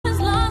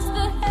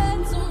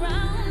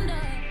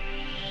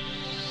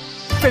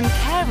From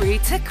Carew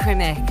to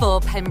Crymych for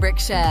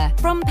Pembrokeshire.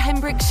 From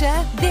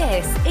Pembrokeshire,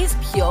 this is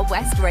Pure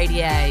West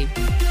Radio.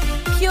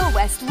 Pure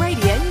West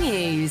Radio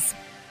News.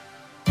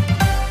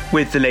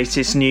 With the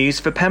latest news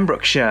for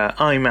Pembrokeshire,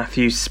 I'm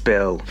Matthew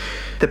Spill.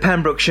 The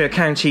Pembrokeshire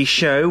County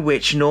Show,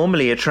 which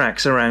normally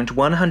attracts around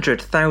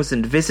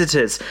 100,000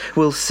 visitors,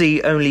 will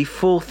see only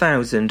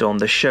 4,000 on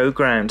the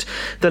showground.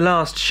 The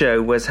last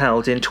show was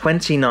held in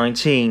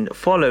 2019,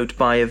 followed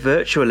by a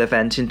virtual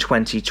event in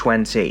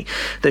 2020.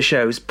 The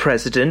show's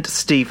president,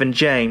 Stephen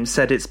James,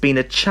 said it's been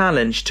a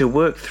challenge to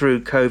work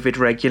through COVID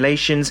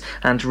regulations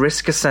and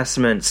risk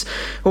assessments.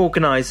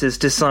 Organisers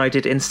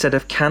decided instead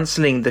of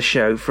cancelling the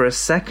show for a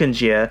second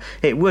year,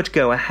 it would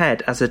go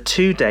ahead as a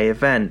 2-day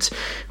event.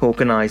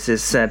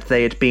 Organisers said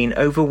they had been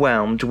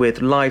overwhelmed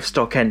with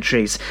livestock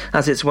entries,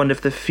 as it's one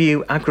of the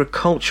few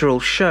agricultural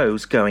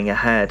shows going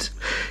ahead.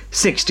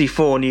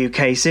 64 new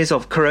cases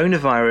of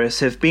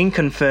coronavirus have been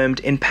confirmed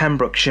in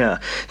Pembrokeshire.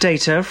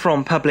 Data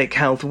from Public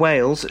Health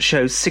Wales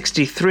shows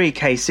 63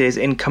 cases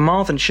in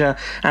Carmarthenshire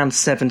and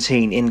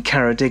 17 in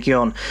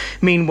Ceredigion.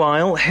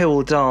 Meanwhile,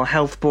 Hywel Dda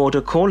Health Board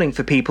are calling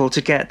for people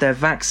to get their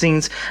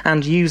vaccines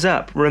and use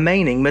up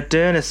remaining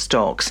Moderna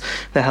stocks.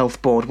 The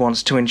Health Board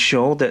wants to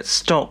ensure that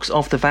stocks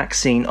of the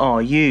vaccine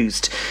are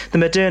used. The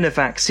Moderna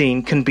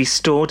vaccine can be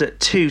stored at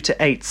 2 to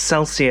 8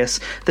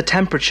 Celsius, the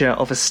temperature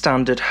of a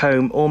standard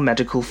home or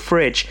medical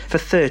fridge, for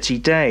 30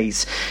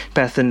 days.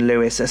 Bethan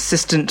Lewis,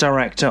 Assistant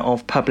Director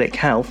of Public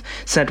Health,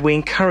 said we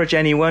encourage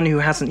anyone who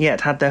hasn't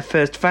yet had their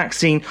first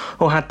vaccine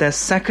or had their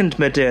second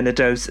Moderna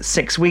dose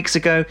 6 weeks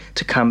ago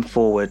to come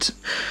forward.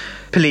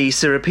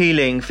 Police are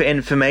appealing for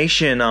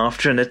information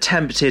after an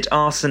attempted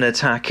arson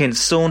attack in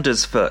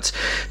Saundersfoot.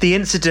 The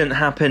incident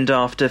happened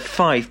after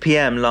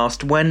 5pm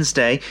last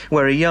Wednesday,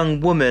 where a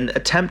young woman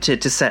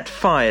attempted to set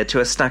fire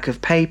to a stack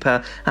of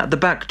paper at the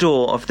back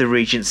door of the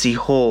Regency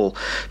Hall.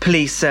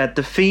 Police said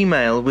the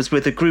female was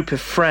with a group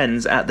of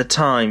friends at the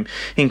time.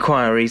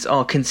 Inquiries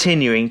are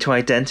continuing to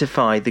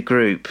identify the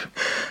group.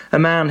 A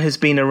man has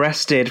been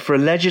arrested for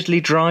allegedly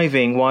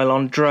driving while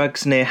on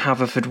drugs near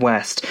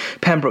Haverfordwest.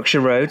 Pembrokeshire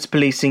Roads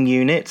policing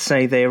units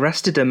say they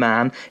arrested a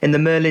man in the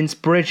Merlin's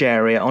Bridge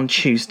area on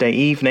Tuesday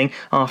evening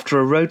after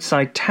a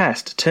roadside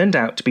test turned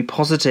out to be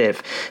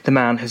positive. The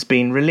man has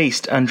been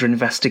released under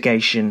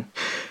investigation.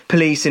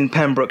 Police in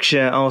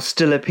Pembrokeshire are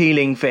still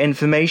appealing for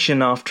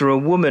information after a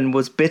woman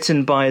was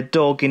bitten by a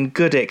dog in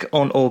Goodwick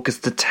on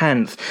August the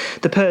 10th.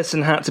 The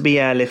person had to be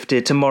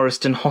airlifted to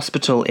Morriston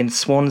Hospital in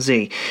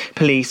Swansea.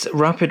 Police,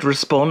 rapid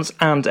response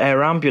and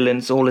air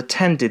ambulance all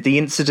attended the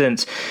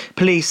incident.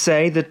 Police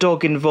say the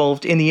dog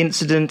involved in the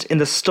incident in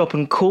the stop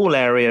and call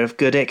area of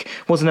Goodwick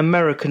was an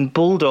American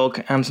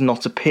bulldog and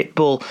not a pit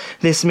bull.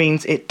 This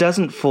means it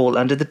doesn't fall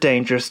under the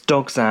Dangerous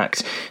Dogs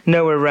Act.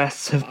 No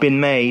arrests have been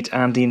made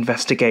and the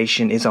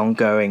investigation is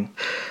ongoing.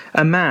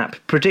 A map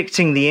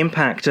predicting the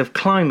impact of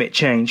climate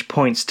change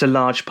points to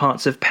large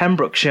parts of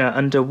Pembrokeshire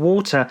under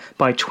water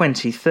by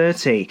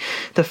 2030.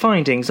 The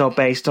findings are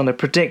based on a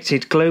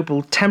predicted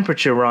global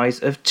temperature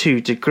rise of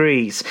 2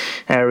 degrees.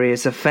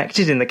 Areas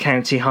affected in the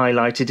county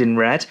highlighted in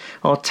red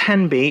are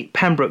Tenby,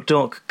 Pembroke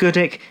Dock,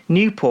 Goodwick,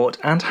 Newport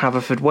and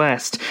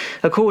Haverfordwest.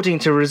 According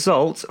to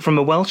results from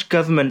a Welsh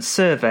Government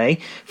survey,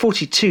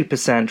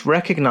 42%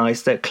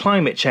 recognise that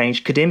climate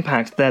change could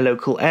impact their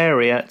local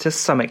area to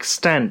some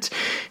extent.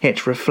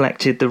 It reflected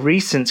the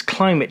recent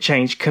Climate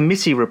Change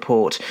Committee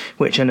report,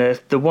 which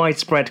unearthed the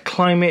widespread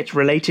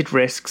climate-related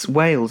risks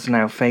Wales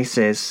now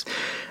faces.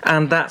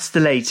 And that's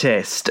the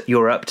latest.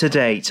 You're up to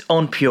date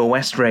on Pure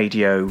West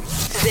Radio.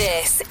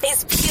 This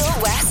is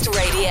Pure West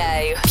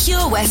Radio.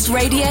 Pure West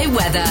Radio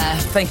weather.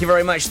 Thank you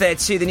very much there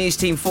to the news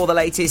team for the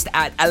latest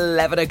at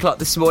 11 o'clock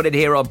this morning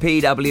here on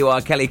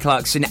PWR. Kelly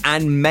Clarkson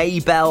and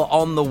Maybell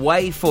on the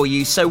way for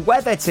you. So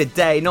weather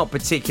today, not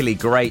particularly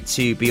great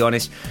to be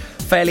honest.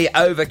 Fairly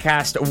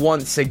overcast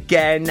once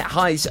again.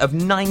 Highs of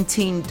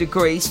 19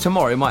 degrees.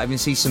 Tomorrow might even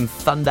see some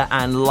thunder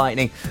and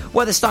lightning.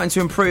 Weather starting to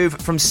improve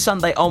from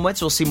Sunday onwards.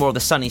 We'll see more of the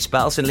sunny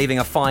spells and leaving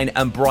a fine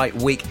and bright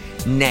week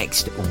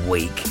next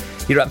week.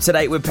 You're up to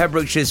date with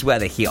Pembrokeshire's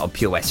weather here on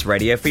Pure West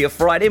Radio for your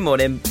Friday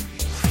morning.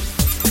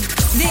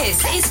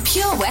 This is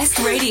Pure West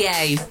Radio.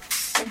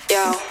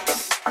 Yo.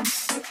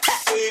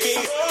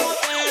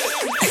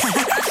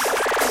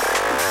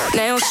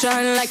 Nails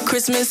shine like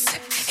Christmas.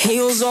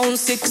 Heels on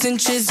 6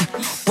 inches,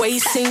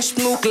 waist cinched,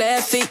 new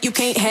glad fit. You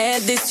can't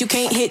have this, you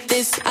can't hit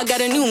this. I got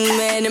a new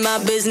man in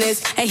my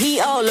business, and he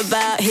all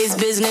about his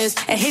business,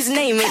 and his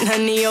name ain't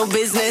none of your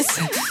business.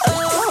 Oh,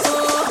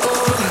 oh,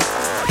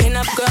 oh. Pin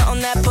up girl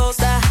on that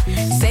poster,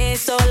 say it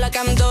so like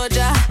I'm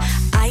Doja.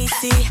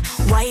 Icy,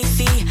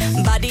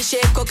 wifey, body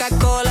shape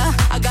Coca-Cola.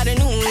 I got a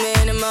new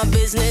man in my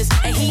business,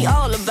 and he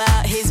all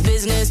about his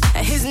business,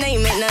 and his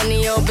name ain't none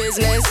of your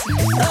business.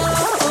 Oh,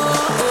 oh,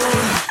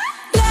 oh.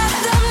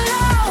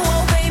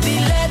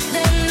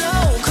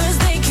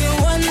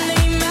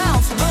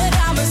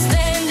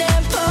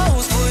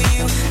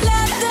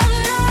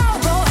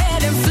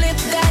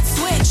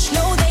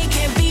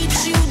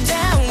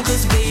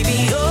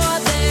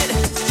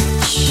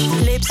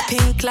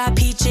 pink like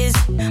peaches,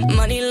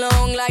 money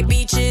long like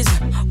beaches,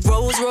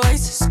 Rolls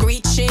Royce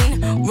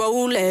screeching,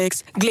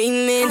 Rolex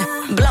gleaming,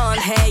 blonde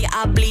hair,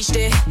 I bleached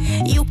it.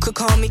 You could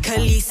call me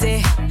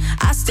Khaleesi.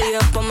 I stay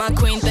up on my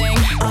queen thing.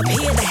 Up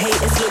here the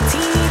haters look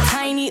teeny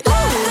tiny.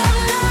 Let them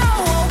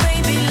know, oh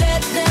baby,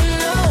 let them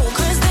know,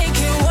 'cause they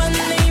can run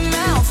their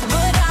mouth,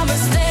 but I'ma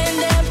stand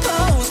and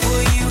pose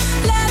for you.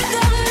 Let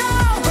them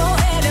know, go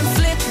ahead and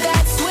flip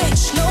that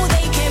switch. No,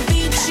 they can't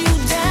beat you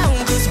down,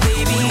 'cause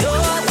baby,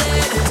 you're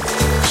that.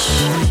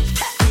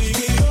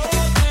 Baby, you're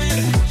that.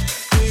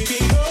 Baby,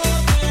 you're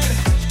that.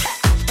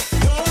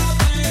 You're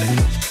that.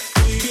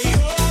 Baby,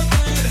 you're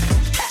that.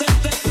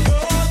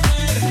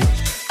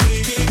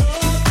 Baby,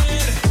 you're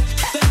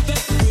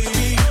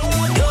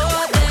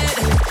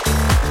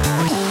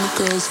All the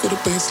girls for the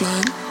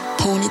baseline,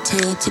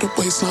 ponytail to the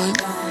waistline.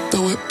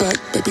 Throw it back,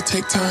 baby,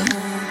 take time.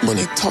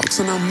 Money talks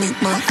and I'll make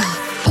mine.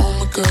 All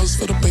my girls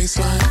for the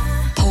baseline,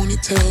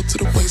 ponytail to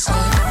the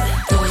waistline.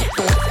 Throw it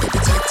back, baby,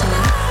 take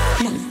time.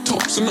 Money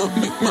talks and I'll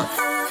make mine.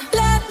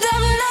 Let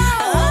them know,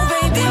 oh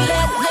baby,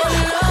 let them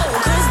know,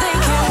 'cause they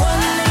can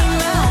run their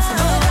mouth,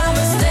 but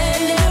I'ma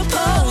stand and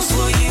pose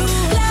for you.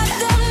 Let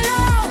them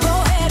know, go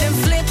ahead and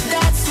flip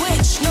that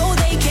switch. No,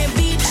 they can't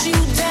beat you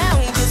down,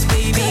 'cause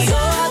baby,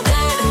 you're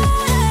that.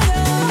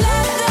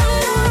 Let them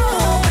know,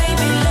 oh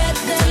baby, let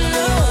them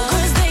know,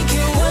 'cause they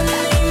can run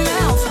their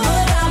mouth,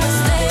 but I'ma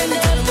stand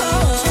and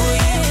pose for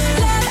you.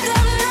 Let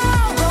them know,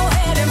 go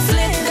ahead and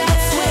flip that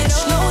switch.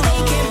 No, they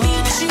can't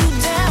beat you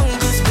down,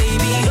 'cause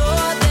baby,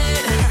 you're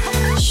that.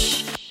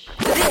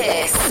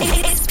 This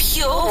is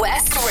Pure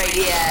West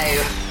Radio.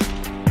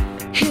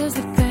 Here's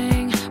the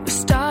thing, we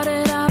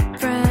started out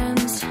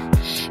friends.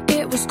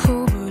 It was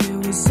cool, but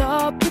it was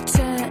all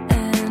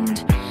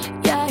pretend.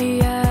 Yeah,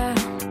 yeah.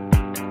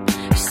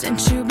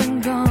 Since you've been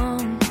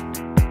gone,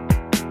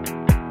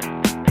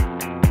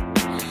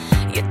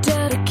 you're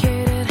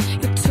dedicated,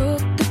 you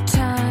took the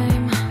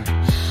time.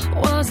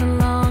 Wasn't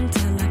long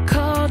till I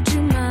called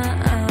you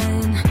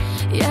mine.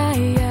 Yeah,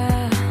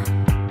 yeah.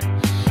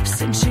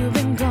 Since you've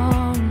been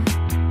gone,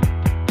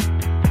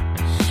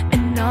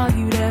 and all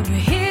you'd ever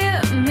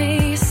hear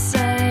me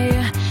say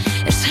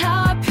is how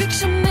I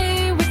picture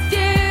me with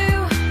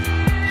you.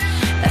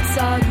 That's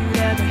all you'd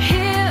ever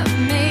hear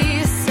me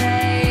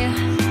say.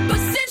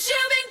 But since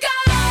you've been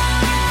gone,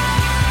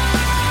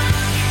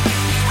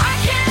 I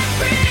can't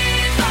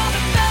breathe for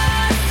the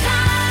first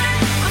time.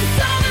 I'm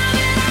so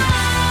moving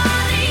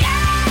on,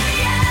 yeah,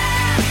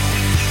 yeah.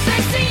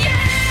 Thanks to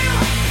you,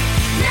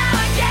 now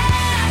I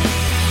get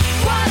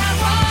what I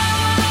want.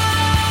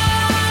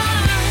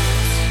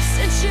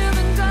 Since you've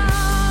been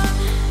gone,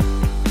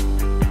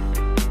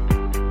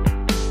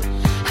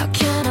 how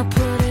can I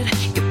put it?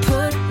 You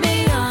put me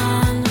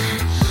on.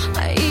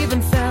 I even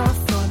fell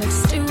for that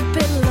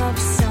stupid love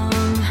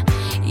song.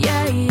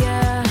 Yeah,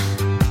 yeah.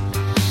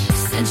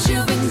 Since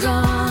you've been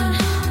gone,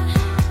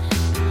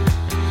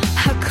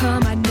 how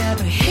come I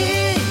never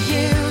hear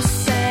you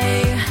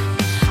say,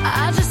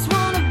 I just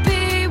wanna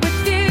be with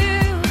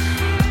you?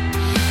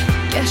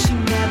 Guess you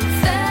never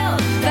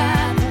felt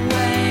that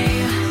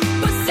way.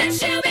 But since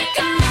you've been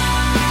gone,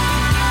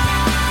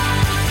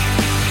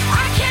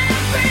 I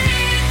can't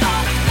breathe for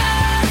the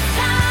first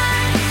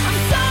time. I'm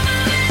so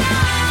moving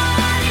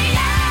on,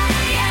 yeah,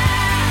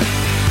 yeah.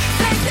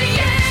 Thanks to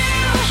you,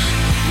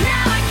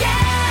 now I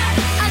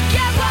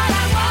get what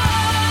I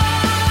want.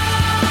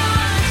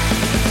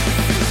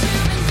 Since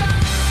you've been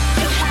gone,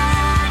 you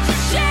had your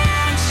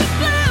chance, you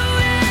blew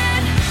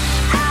it.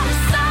 Out of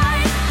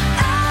sight,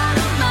 out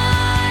of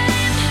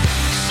mind.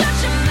 Shut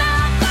your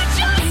mouth, I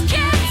just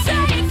can't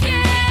take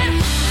it.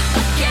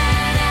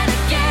 Again and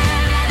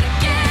again and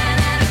again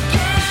and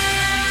again.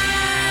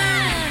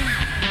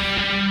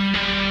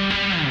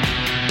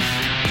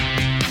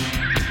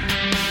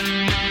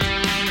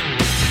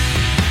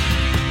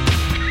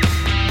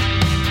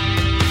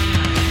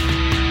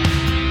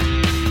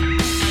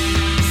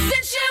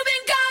 Since you've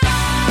been gone,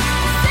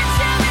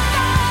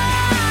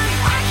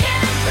 I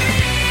can't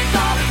breathe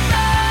for the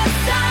first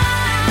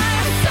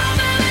time. So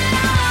moving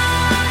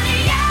on,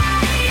 yeah,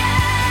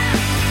 yeah.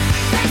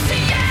 Thanks to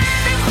you,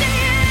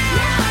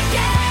 now I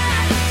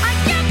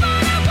get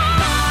what I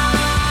want.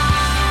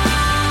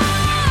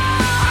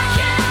 I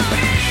can't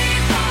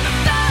breathe for the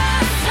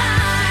first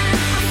time.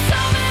 So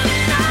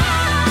moving on,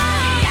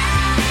 yeah,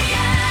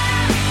 yeah.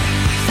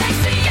 Thanks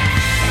to you,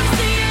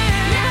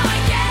 now I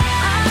get.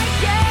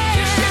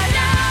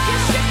 You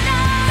should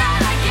know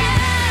that I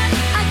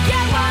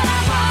get what I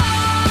want.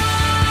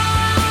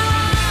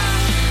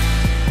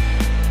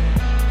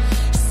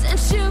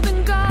 Since you've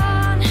been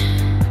gone,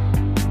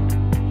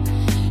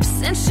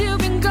 since you've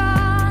been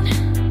gone,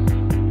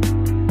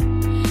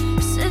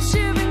 since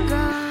you've been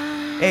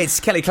gone. It's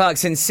Kelly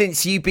Clarkson,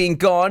 Since You've Been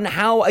Gone.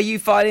 How are you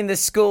finding the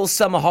school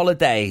summer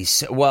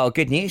holidays? Well,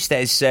 good news.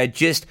 There's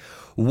just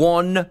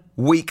 1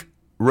 week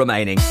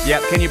remaining.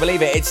 Yep, can you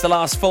believe it? It's the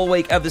last full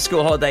week of the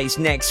school holidays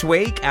next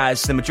week,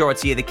 as the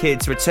majority of the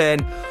kids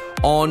return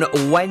on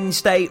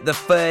Wednesday, the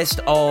 1st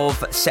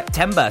of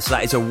September. So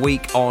that is a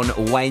week on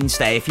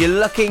Wednesday. If you're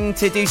looking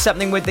to do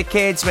something with the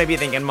kids, maybe you're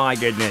thinking, my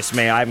goodness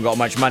me, I haven't got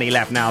much money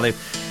left now.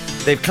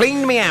 They've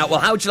cleaned me out. Well,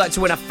 how would you like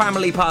to win a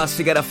family pass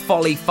to go to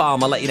Folly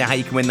Farm? I'll let you know how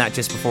you can win that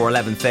just before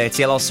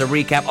 11:30. I'll also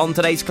recap on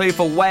today's clue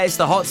for Where's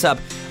the Hot Tub?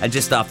 And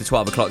just after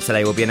 12 o'clock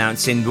today, we'll be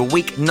announcing the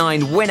Week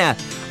 9 winner.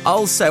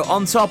 Also,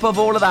 on top of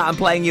all of that, I'm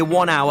playing you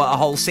 1 hour, a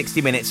whole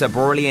 60 minutes of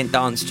brilliant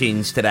dance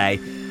tunes today,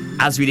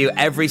 as we do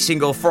every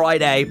single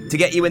Friday, to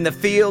get you in the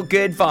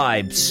feel-good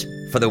vibes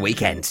for the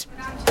weekend.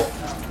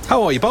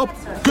 How are you, Bob?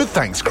 Good,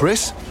 thanks,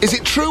 Chris. Is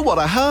it true what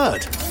I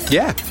heard?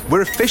 Yeah,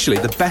 we're officially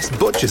the best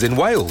butchers in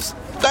Wales.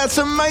 That's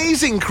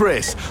amazing,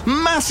 Chris.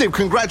 Massive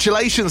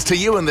congratulations to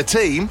you and the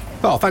team.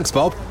 Oh, thanks,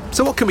 Bob.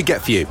 So what can we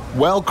get for you?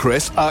 Well,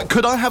 Chris,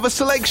 could I have a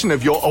selection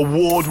of your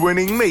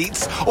award-winning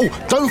meats? Oh,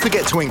 don't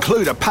forget to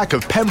include a pack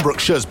of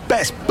Pembrokeshire's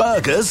best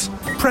burgers.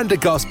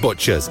 Prendergast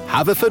Butchers,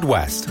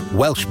 Haverfordwest,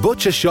 Welsh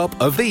Butcher Shop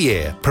of the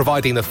Year,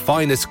 providing the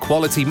finest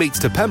quality meats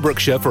to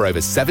Pembrokeshire for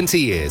over 70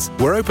 years.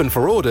 We're open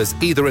for orders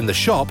either in the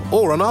shop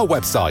or on our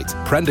website,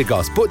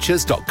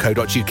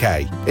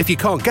 prendergastbutchers.co.uk. If you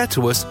can't get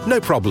to us,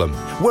 no problem.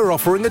 We're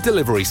offering a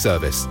delivery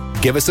service.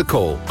 Give us a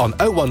call on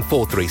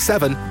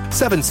 01437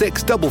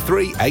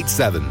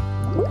 763387.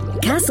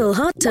 Castle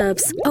Hot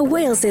Tubs are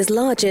Wales's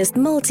largest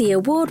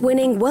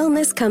multi-award-winning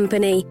wellness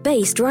company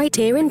based right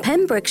here in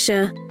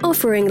Pembrokeshire,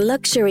 offering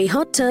luxury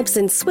hot tubs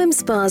and swim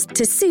spas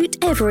to suit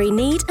every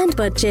need and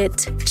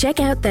budget. Check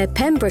out their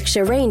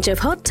Pembrokeshire range of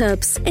hot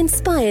tubs,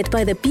 inspired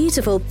by the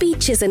beautiful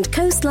beaches and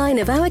coastline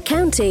of our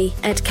county,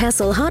 at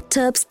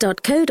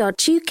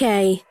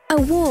castlehottubs.co.uk.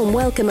 A warm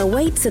welcome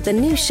awaits at the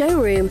new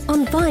showroom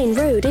on Vine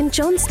Road in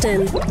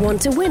Johnston. Want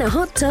to win a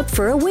hot tub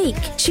for a week?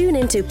 Tune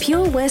into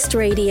Pure West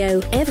Radio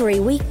every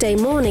weekday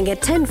morning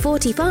at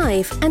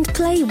 10:45 and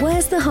play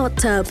Where's the Hot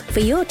Tub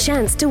for your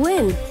chance to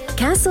win.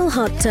 Castle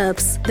Hot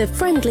Tubs, the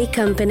friendly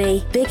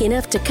company, big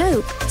enough to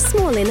cope,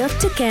 small enough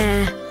to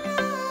care.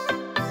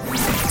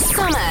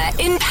 Summer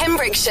in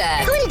Pembrokeshire.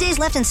 How many days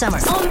left in summer?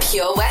 On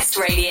Pure West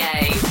Radio.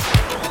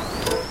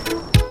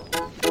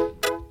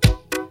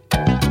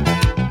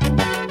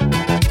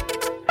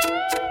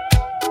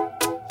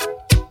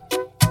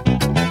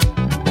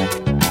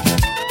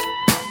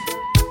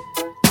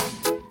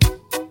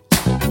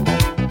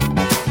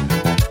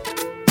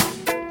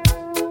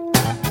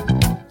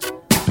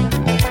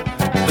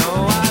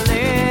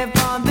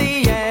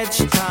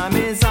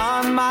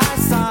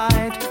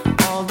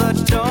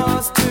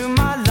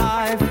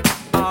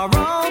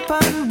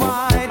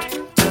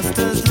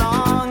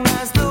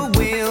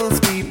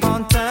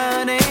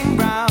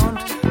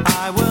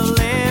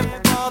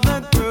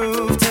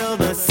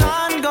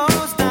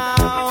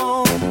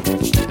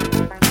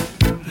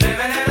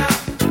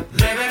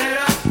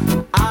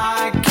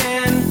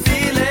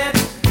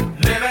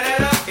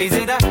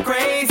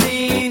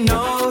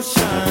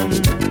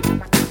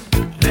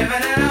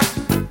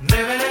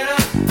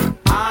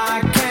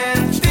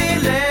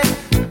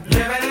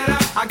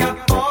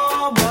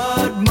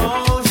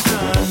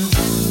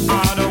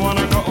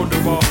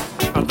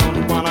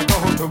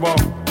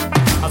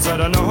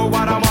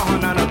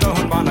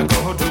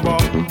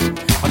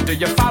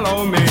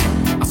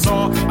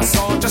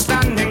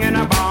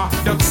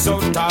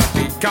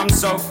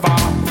 So far,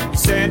 you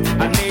said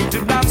I need to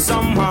love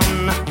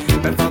someone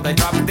before they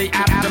drop the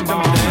atom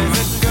bomb.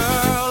 There's a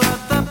girl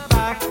at the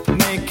back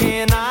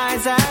making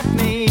eyes at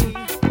me,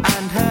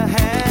 and her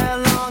hair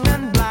long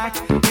and black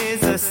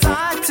is a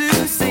sight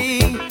to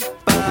see.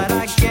 But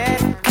I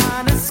get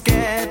kinda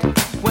scared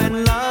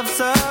when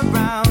love's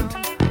around.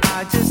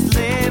 I just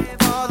live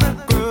for the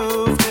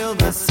groove till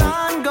the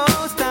sun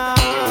goes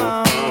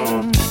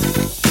down.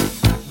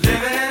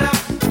 Living it up,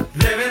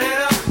 living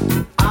it up.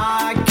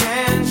 I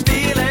can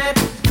feel it.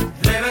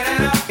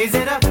 Is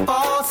it a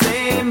false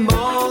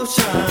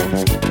emotion?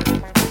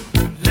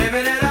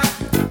 Living it up,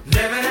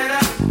 living it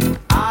up.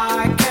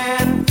 I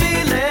can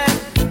feel it.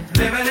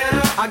 Living it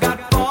up. I got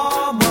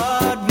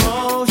forward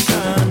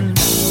motion.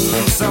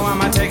 So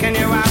am I taking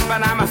you out,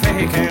 but I'm a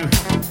faking.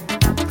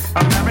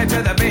 I'm married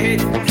to the beat,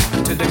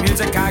 to the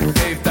music I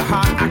gave, the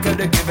heart I could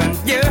have given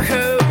you.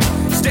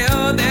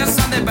 Still, there's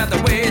something about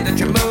the way that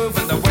you move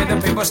and the way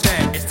that people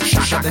stare. It's the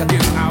shock of the new.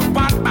 I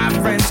want my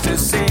friends to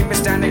see me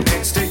standing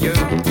next to you.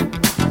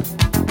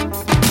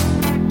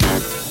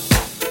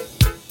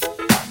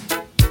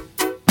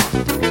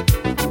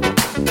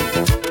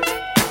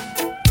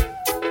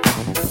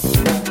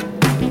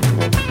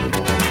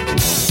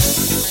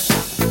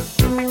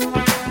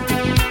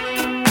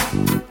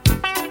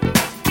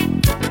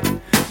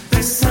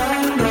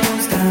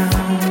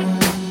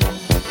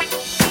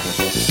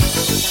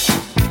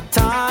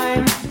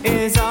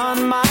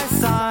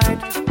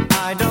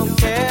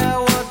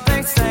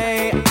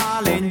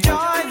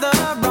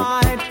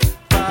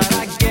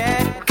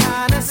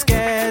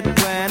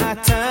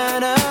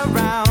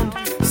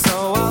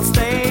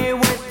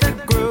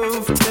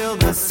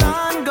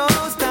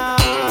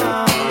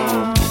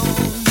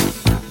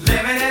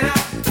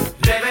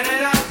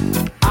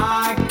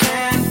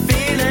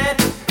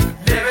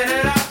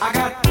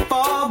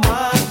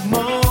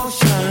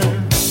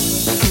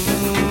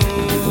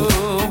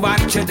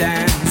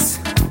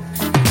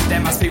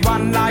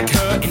 one like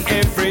her in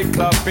every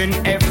club, in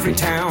every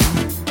town.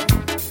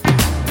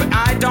 But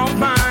I don't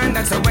mind,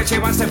 that's the way she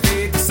wants to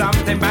be. There's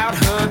something about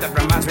her that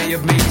reminds me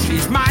of me.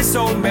 She's my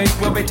soulmate,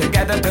 we'll be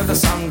together till the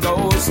sun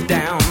goes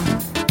down.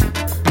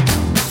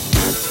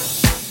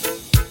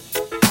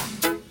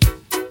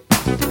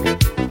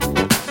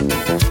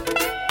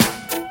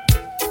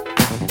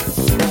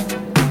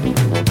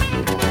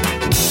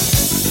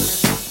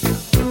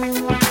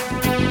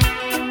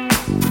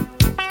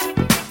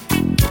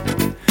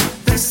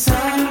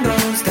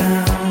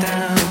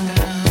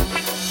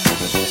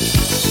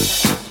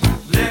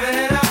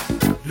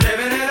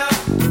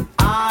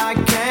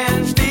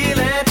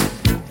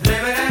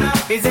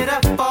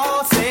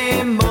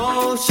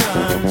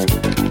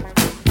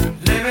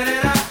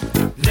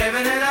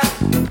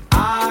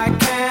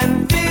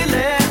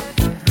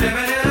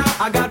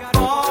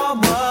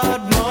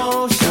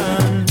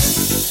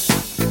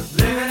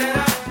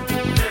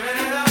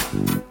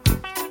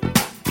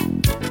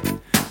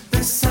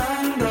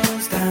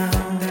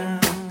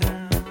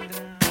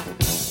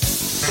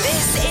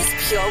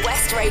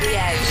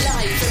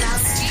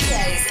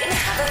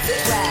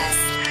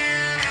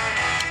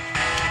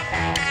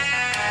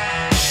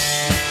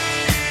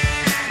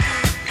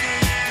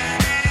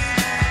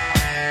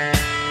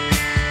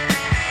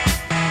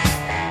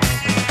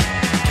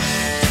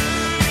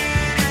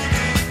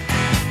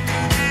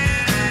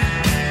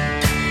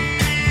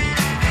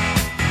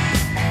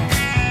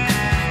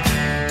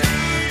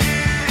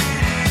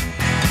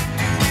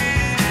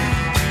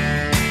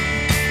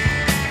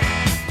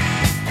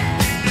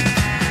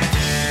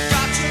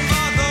 Got your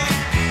mother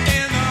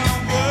in a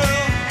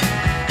world.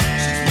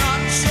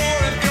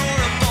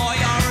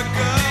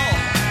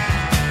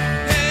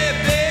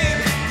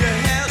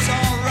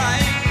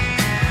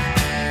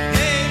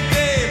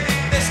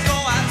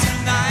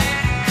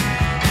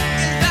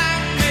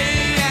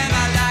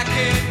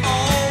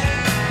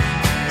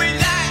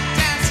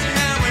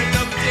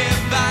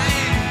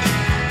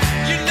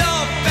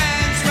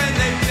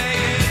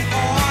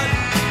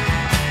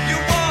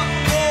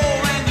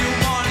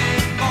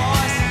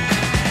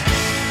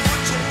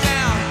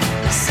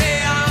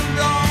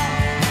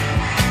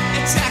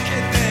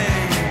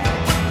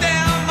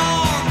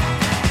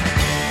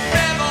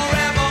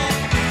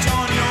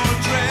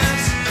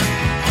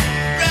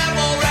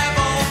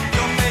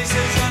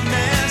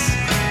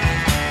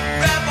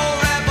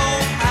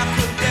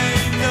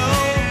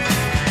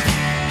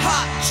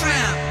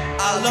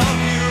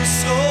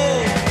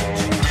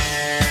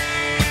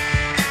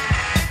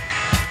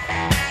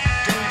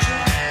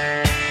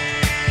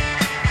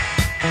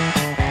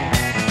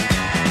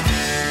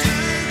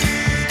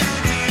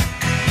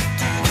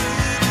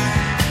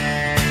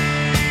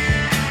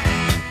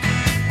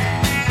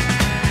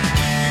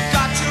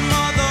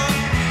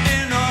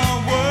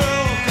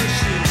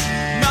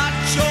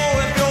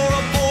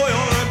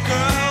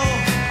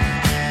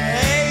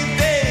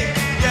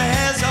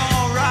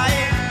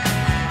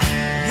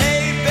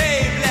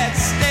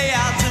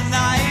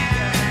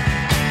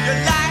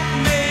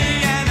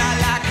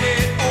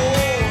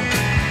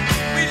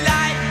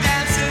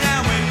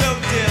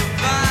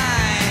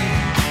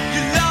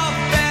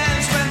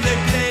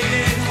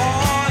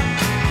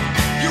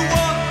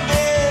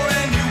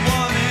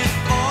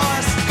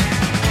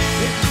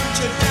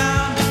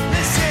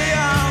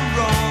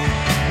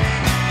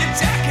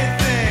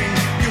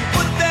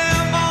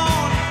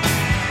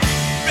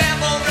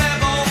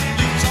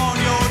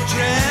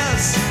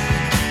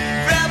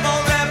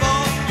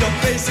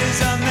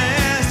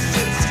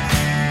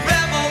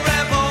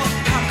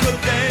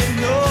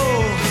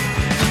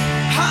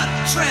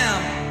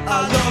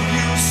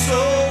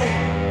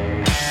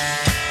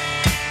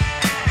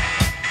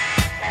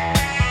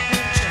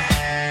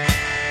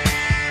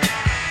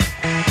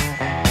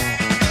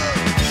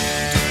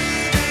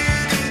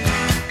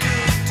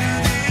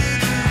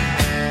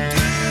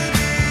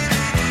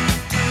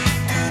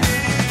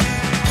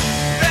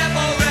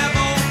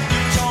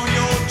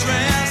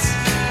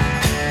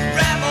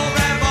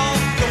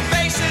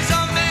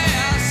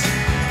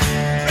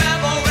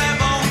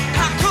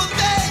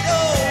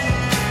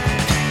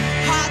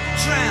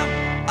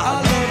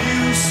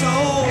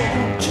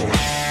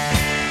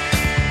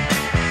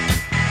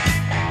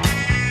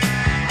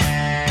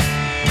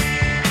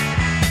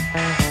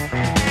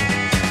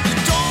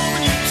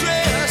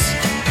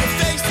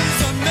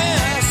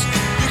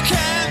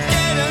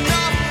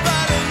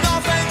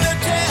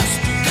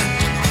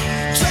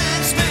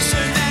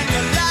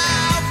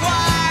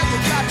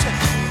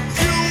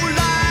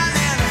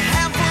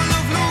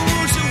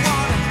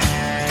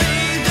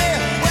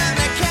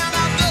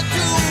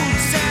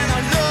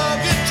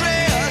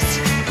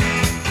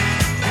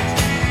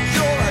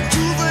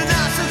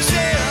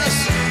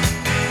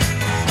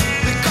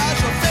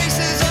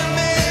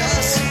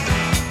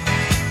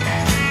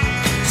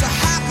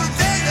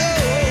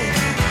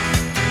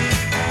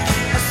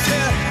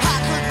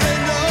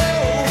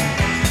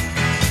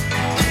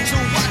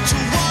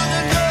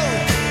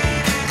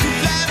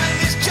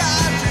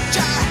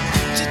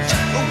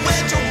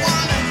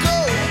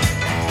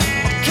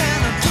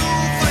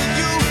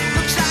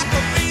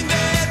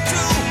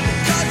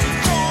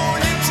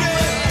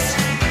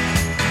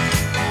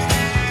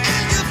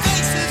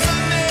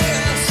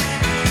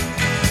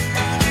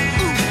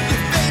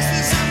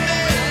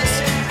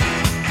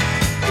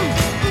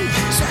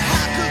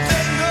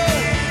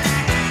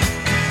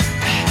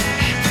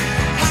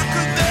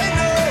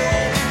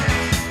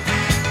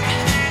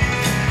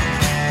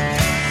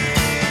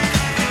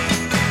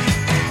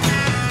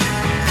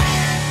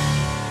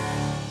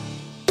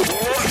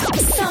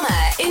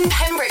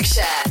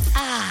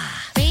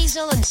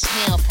 Diesel and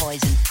snail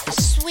poison. The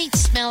sweet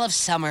smell of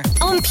summer.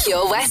 On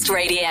Pure West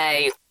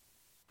Radio.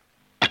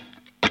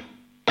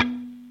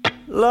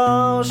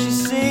 Love she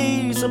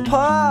sees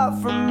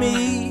apart from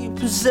me,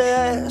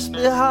 possessed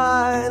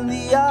behind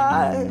the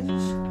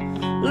eyes.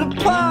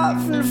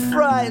 Apart from the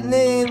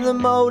frightening, the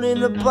moaning,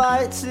 the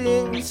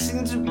biting, you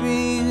seem to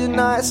be the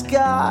nice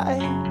guy.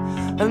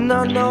 And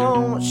I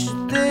know what she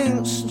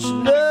thinks, and she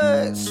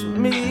looks at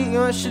me,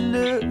 and she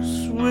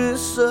looks with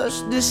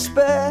such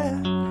despair.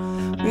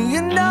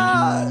 You're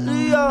not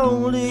the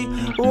only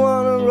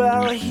one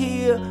around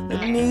here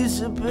that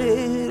needs a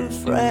bit of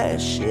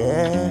fresh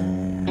air.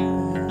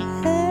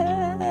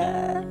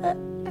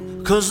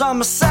 'Cause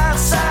I'm a sad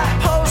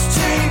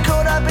post-teen,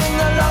 caught up in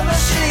the love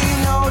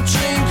machine. No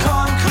dream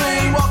come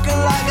clean,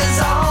 walking like a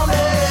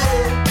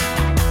zombie.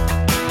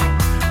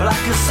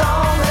 Like a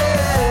zombie.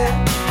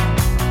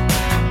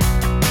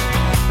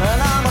 And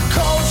I'm a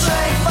cold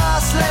train,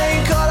 fast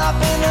lane, caught up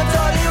in the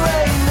dirty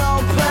rain. No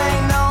pain,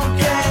 no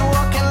gain,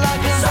 walking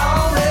like a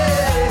zombie.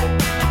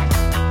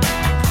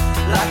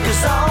 Like a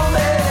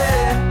zombie.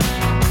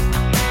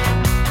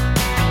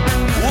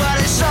 Well,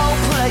 this whole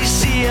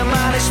place here,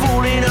 man, it's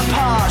falling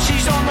apart.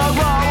 She's on the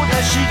road,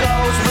 there she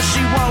goes, but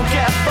she won't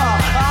get far.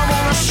 I'm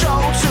on a show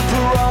to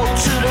parole,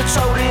 to the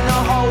toad in the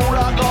hole.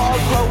 I got a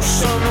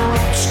gross and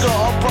roots,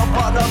 got a pop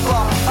at the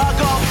bar. I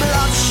got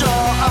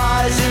bloodshot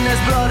eyes and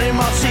there's blood in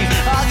my teeth.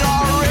 I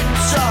got a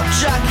ripped up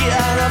jacket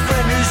and a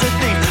friend who's a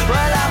thief.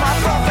 Well, am I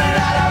popping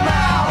out of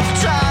mouth,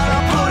 trying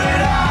to put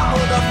it out,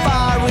 but the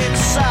fire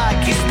inside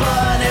keeps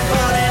burning,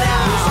 burning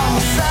out. 'Cause I'm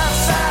a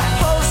sad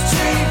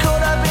post-teen,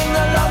 caught up in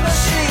the love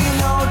machine.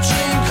 No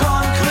dream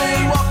come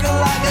clean, walking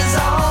like a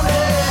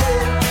zombie.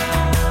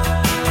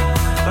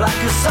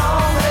 Like a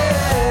zombie.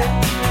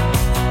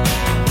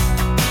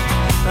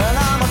 And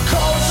I'm a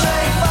cold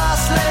train,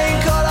 fast lane,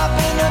 caught up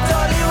in the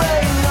dirty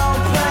rain. No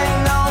pain,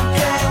 no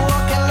gain,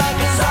 walking like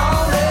a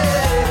zombie.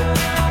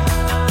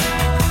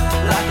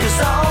 Like a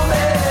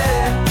zombie.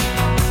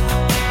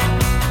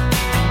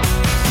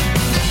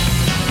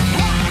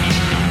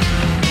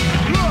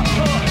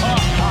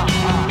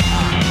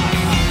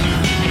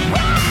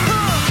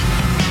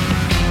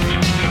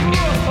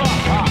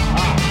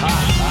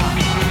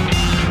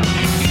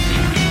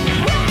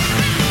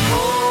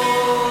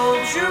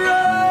 Hold your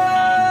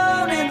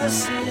own in the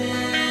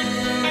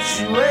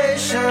situation.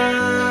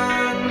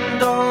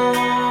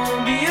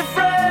 Don't be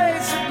afraid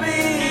to be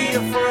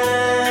a friend.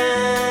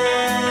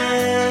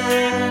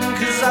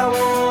 'Cause I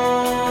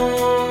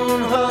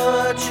won't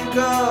hurt you,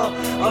 girl.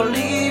 I'll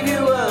leave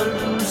you a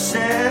loose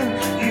end.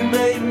 You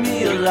made me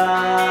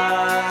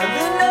alive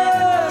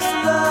enough to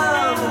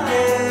love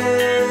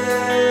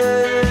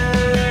again.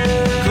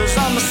 'Cause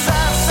I'm a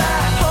sad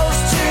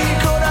post-teen,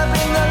 caught up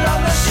in the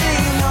love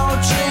machine. No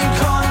dream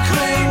come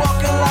clean,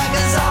 walking like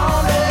a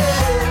zombie.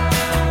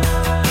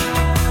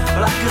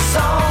 Like a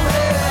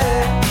zombie.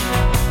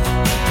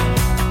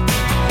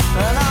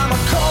 And I'm a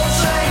cold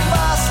train,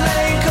 fast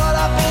lane, caught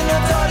up in the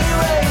dirty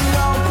rain.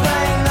 No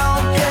pain, no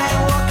gain,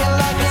 walking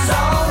like a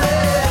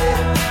zombie.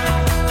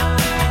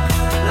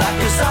 Like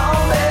a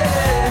zombie.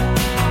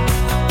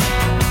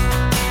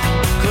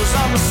 'Cause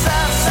I'm a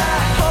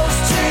sad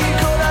post-teen,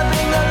 caught up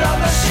in the love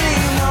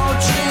machine. No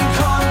dream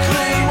come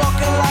clean,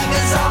 walking like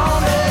a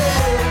zombie.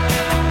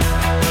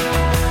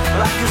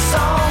 Like a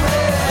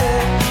zombie.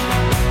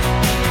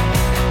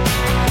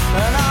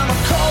 And I'm a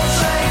cold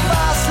train,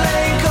 fast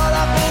lane, caught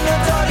up in the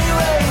dirty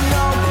rain.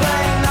 No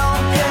pain, no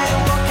gain,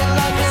 walking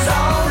like a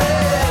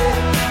zombie.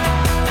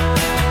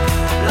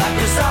 Like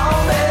a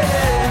zombie.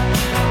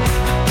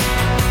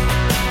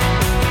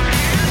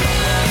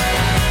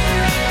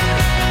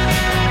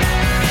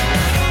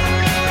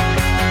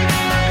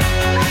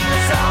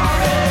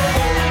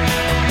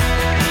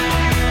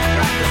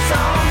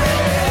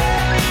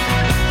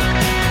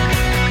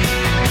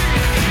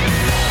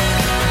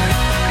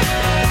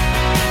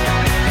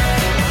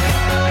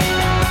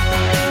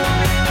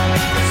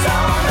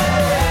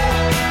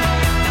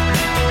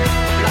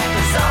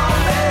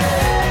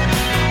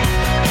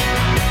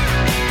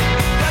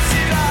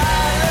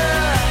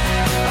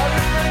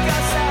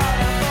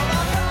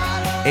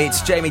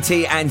 It's Jamie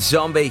T and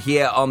Zombie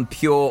here on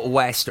Pure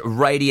West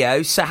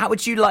Radio. So how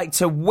would you like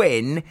to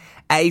win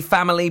a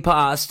family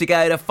pass to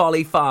go to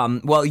Folly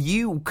Farm? Well,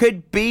 you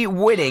could be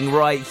winning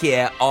right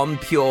here on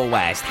Pure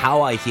West.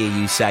 How I hear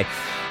you say.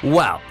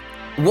 Well,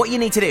 what you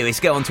need to do is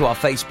go onto our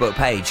Facebook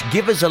page.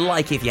 Give us a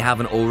like if you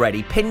haven't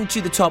already. Pinned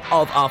to the top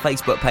of our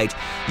Facebook page,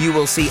 you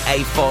will see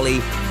a Folly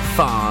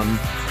Farm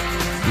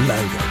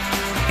logo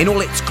in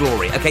all its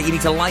glory. Okay, you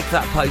need to like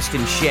that post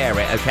and share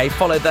it, okay?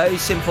 Follow those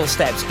simple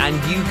steps and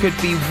you could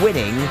be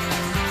winning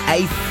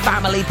a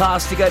family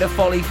pass to go to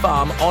Folly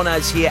Farm on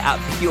us here at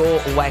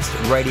Pure West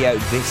Radio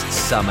this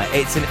summer.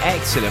 It's an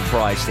excellent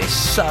price. It's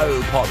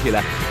so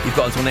popular. You've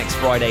got until next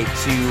Friday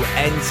to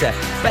enter.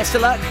 Best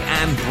of luck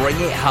and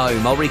bring it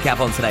home. I'll recap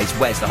on today's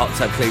Where's the Hot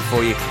Tub Clue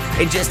for you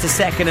in just a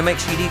second, and make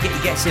sure you do get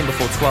your guests in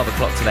before 12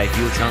 o'clock today for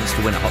your chance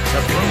to win a hot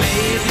tub.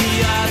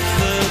 Maybe I've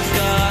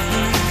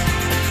forgotten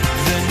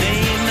the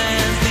name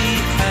and the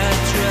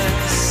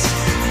address.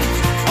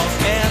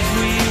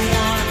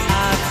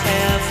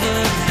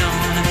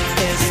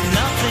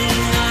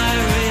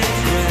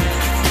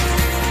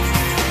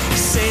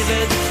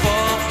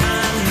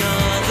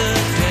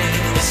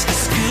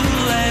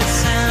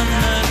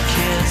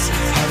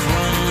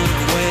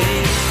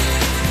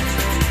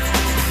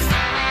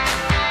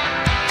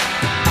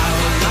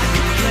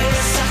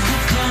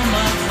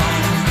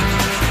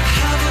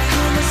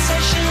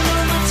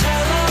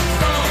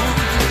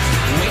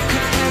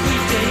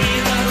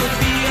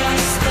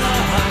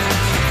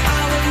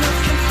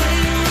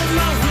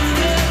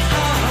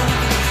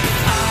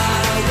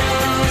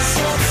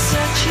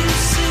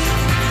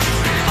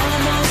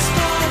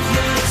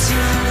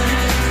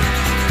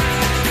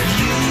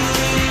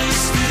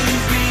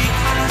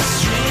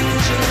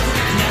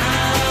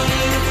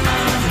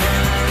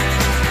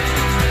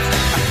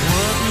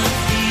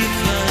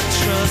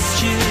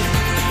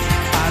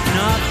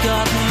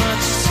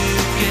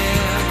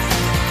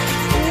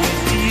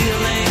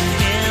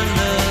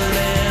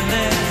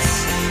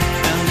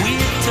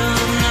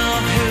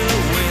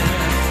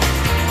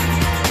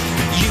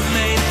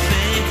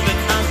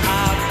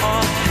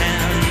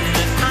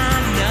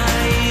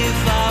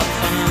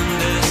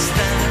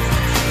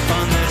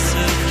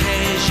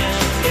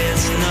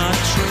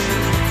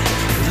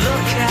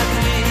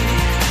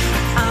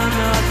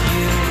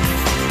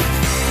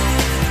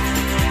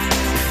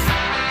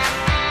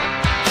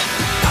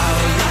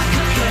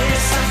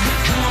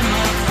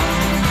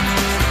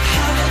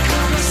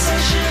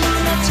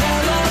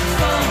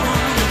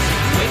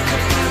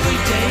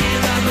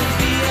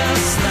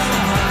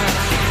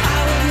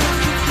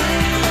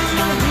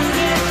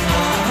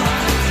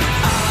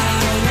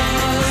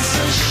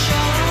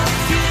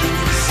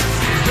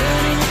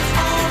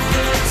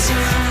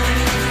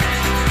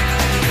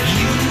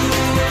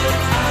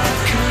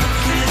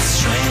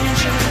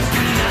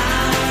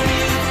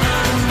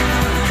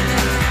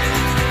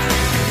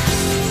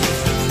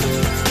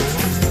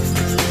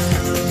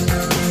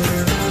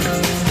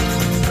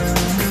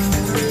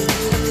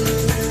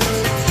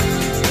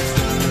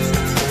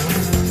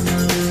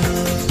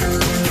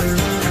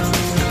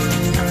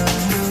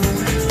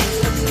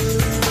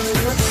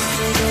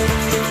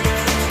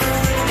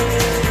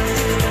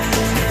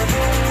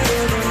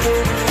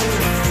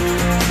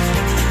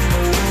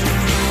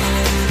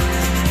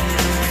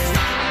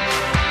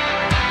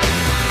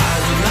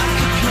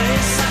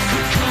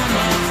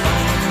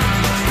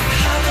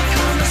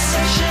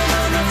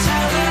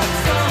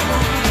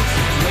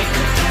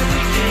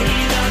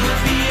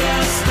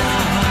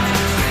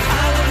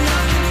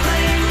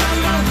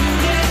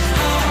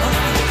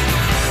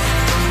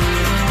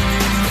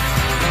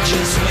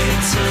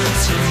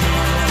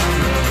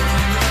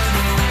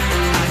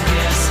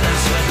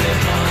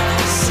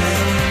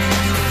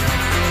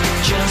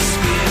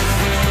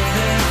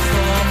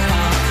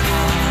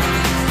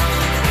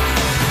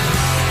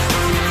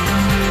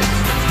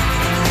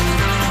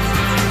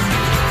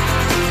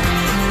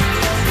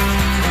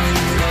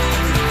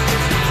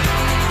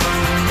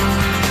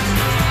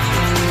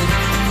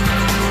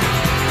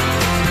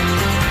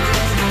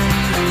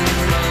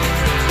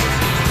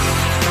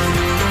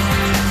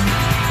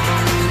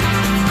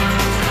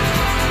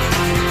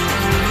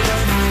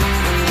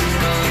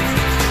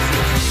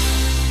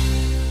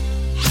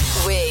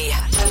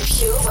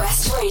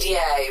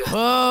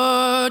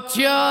 Put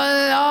your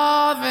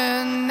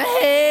loving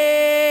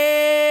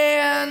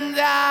hand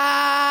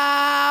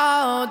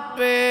out,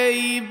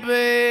 baby,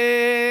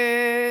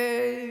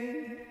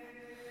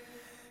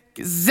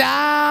 'cause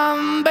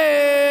I'm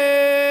begging.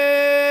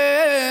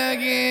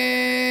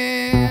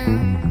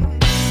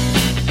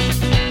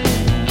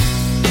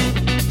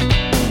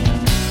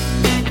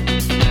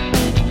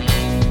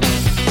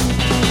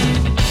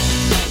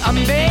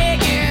 I'm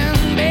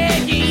begging,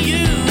 begging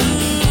you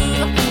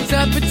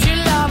to put your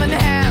loving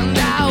hand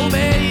out,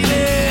 baby.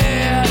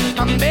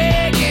 I'm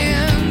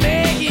begging,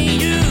 begging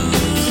you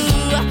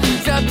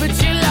to put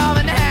your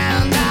loving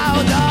hand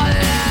out,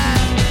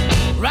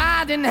 darling.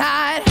 Riding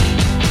high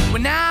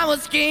when I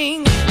was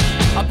king,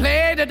 I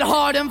played it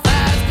hard and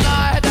fast,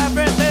 I had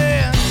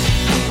everything.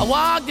 I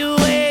walked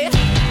away,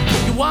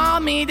 you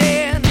want me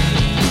then,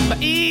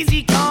 but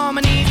easy come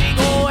and easy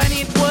go, and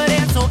it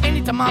wouldn't. So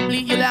anytime I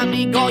bleed, you let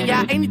me go.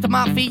 Yeah, anytime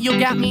I feel, you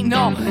got me,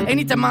 no.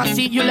 Anytime I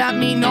see, you let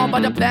me know.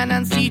 But the plan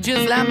and see,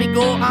 just let me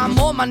go. I'm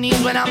on my knees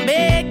when I'm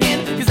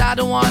begging, 'cause I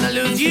don't wanna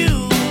lose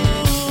you.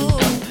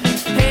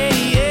 Hey,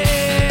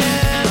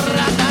 yeah,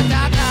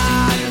 ra-da-da-da,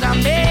 'cause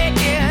I'm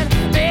begging,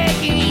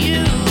 begging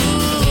you.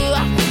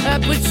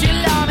 Put your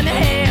love in the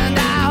hand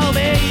out,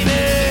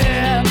 baby.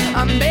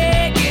 I'm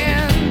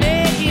begging,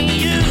 begging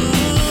you.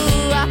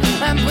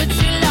 Put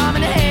your love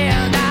in the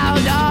hand out,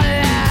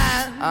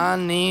 darling. I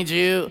need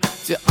you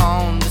to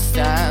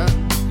understand.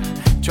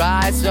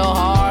 Try so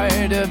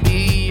hard to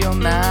be your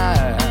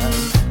man,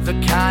 the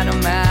kind of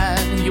man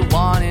you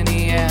want in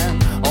the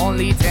end.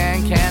 Only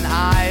then can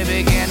I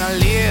begin to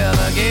live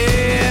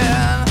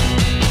again.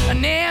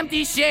 An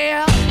empty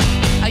shell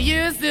I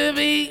used to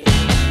be,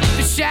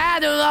 the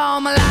shadow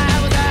all my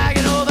life was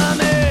hanging over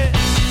me.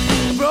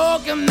 A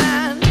broken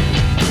man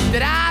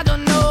that I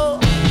don't know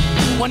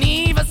won't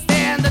even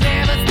stand, that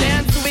never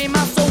stands to be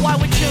my soul. Why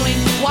we're chilling,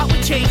 why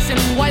we're chasing,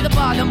 why the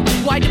bottom,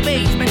 why the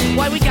basement,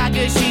 why we got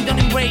good, she don't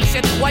embrace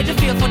it, why the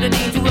feel for the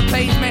need to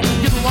replace me.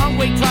 You're the wrong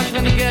way, trying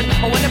to the good.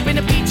 I went up in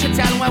the feature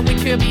town where we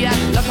could be at,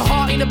 like a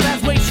heart in the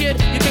best way, shit.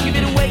 You can give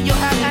it away, you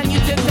have, and you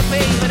take the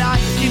bait. But I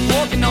keep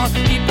walking on,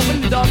 keep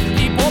opening the door,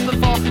 keep open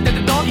for, that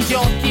the door is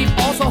yours, keep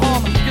also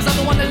home, 'cause I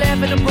don't wanna live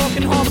in a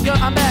broken home, girl,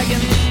 I'm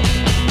begging.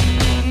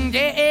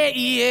 Yeah,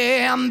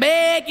 yeah, I'm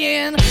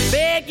begging,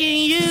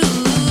 begging you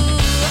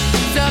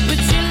to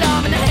put your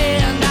love in the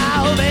hand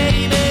now,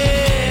 baby.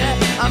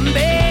 I'm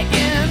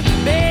begging,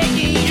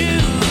 begging you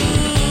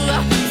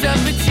to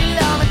put your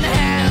love in the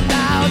hand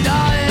now,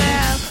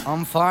 darling.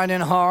 I'm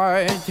finding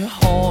hard to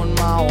hold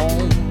my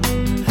own,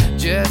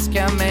 just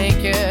can't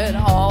make it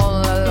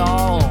all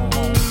alone.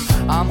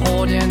 I'm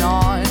holding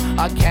on,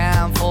 I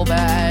can't fall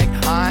back.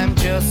 I'm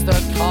just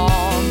a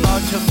call,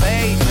 but your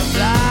face is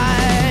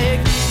black.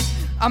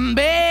 I'm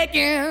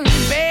begging,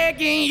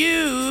 begging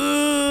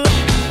you,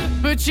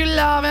 put your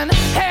loving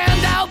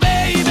hand out,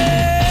 baby.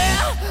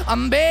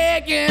 I'm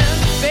begging,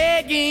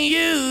 begging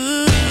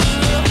you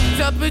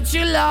to put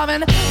your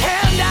loving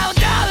hand out,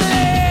 darling.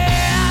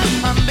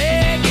 I'm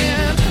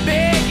begging,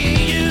 begging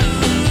you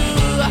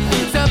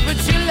to put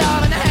your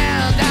loving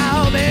hand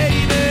out,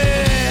 baby.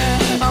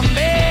 I'm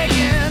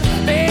begging,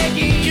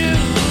 begging you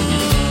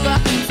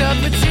to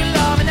put your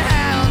loving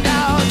hand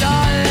out,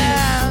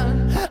 darling.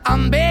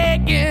 I'm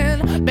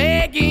begging,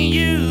 begging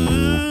you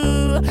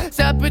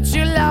to put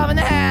your loving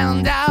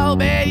hand out,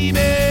 baby.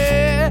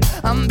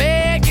 I'm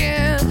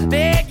begging,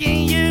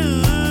 begging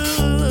you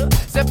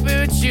to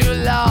put your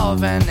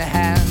loving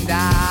hand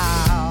out.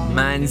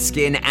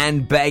 Manskin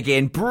and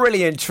Begging.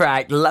 Brilliant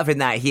track. Loving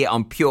that here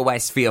on Pure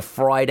West for your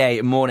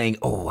Friday morning.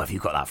 Oh, have you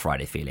got that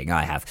Friday feeling?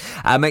 I have.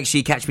 Make sure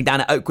you catch me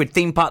down at Oakwood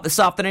Theme Park this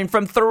afternoon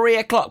from 3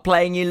 o'clock,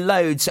 playing you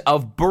loads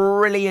of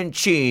brilliant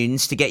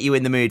tunes to get you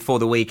in the mood for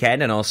the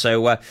weekend. And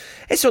also,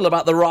 it's all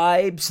about the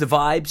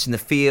vibes and the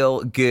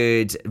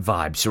feel-good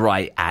vibes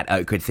right at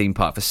Oakwood Theme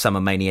Park for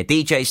Summer Mania.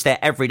 DJs there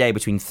every day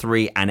between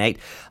 3 and 8.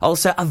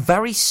 Also, a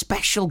very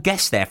special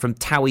guest there from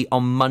Towie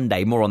on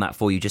Monday. More on that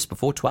for you just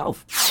before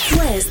 12.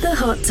 Where's the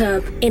Hot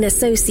Tub? In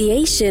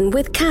association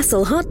with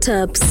Castle Hot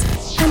Tubs,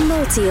 a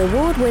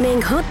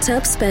multi-award-winning hot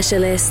tub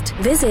specialist.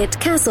 Visit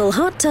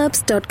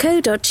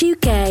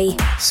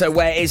castlehottubs.co.uk. So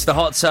where is the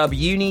hot tub?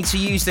 You need to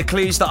use the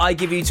clues that I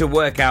give you to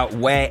work out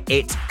where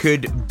it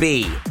could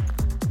be.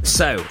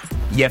 So,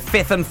 your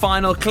fifth and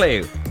final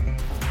clue.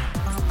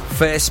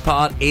 First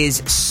part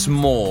is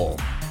small.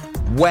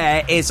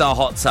 Where is our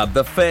hot tub?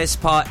 The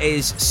first part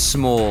is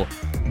small.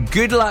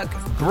 Good luck,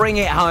 bring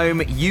it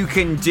home. You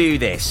can do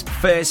this.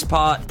 First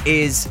part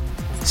is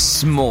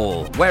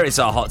small. Where is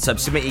our hot tub?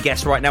 Submit your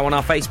guess right now on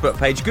our Facebook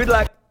page. Good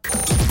luck.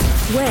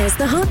 Where's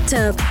the Hot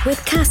Tub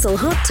with Castle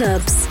Hot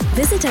Tubs?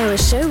 Visit our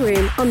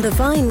showroom on the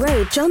Vine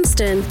Road,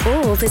 Johnston,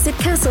 or visit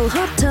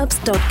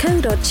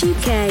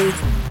castlehottubs.co.uk.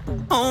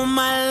 All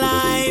my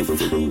life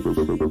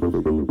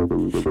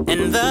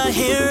and the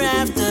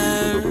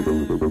hereafter,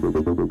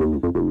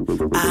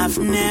 I've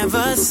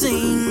never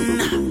seen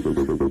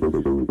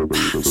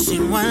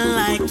one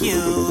like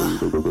you.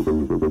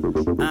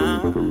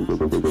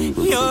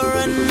 You're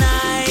a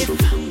knife,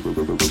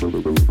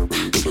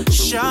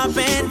 sharp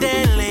and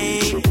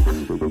deadly.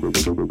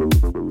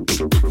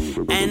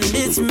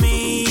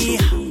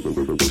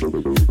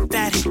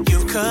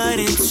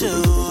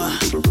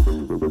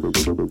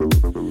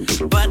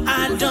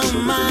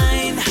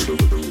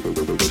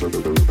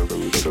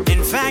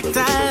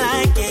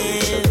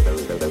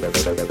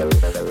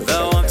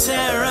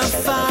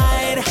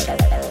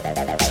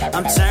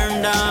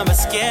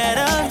 scared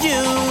of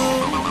you.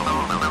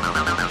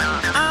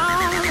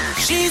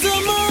 She's a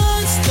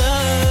monster,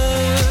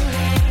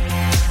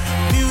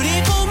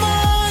 beautiful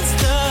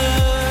monster,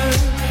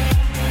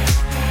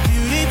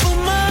 beautiful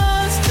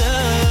monster,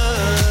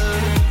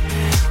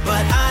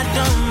 but I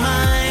don't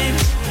mind.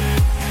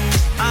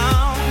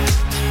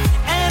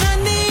 And I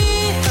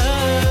need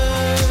her,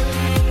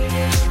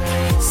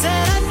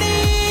 said I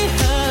need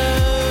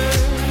her,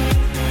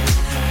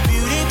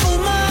 beautiful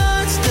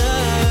monster,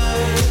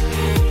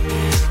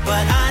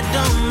 but I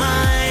don't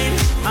mind.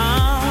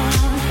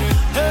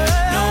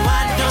 No, I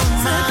don't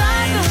mind. I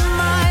don't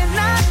mind.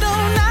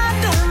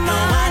 No, I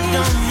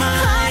don't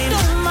mind. No,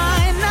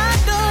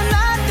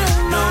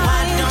 I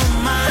don't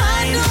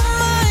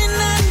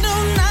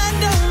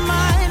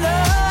mind.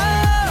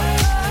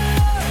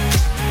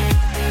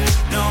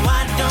 No,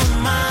 I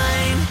don't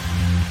mind.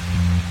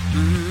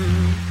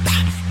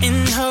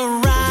 In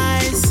her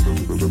eyes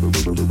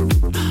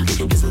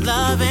is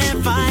love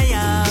and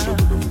fire,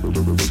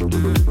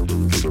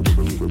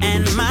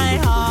 and my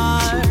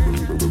heart,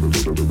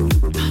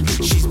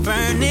 she's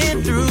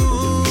burning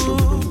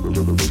through,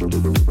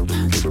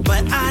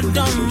 but I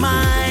don't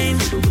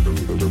mind.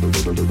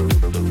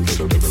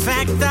 In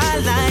fact, I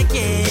like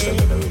it,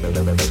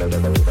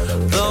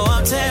 though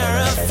I'm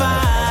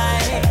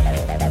terrified.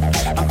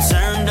 I'm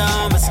turned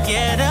on but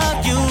scared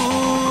of you.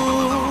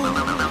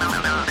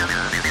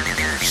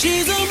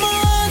 She's a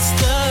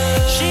monster.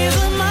 She's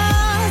a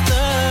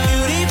monster.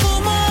 Beautiful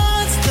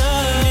monster.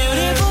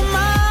 Beautiful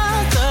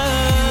monster.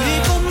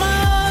 Beautiful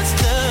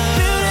monster.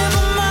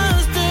 Beautiful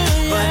monster.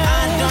 But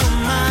I don't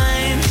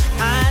mind.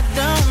 I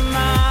don't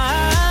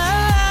mind.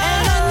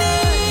 And I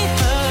need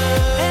her.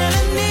 And I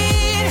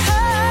need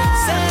her.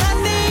 Said I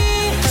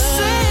need her.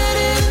 Said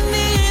I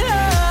need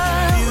her.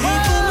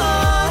 Beautiful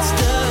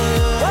monster.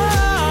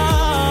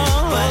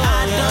 But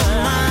I don't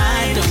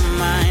mind. Don't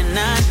mind. I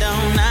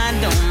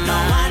don't. No, I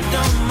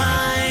don't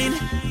mind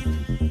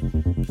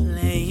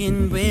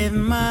playing with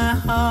my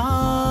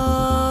heart.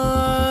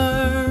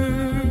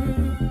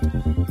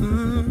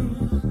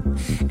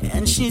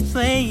 And she's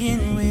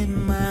playing with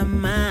my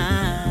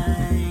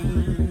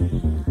mind.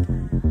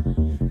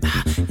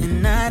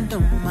 And I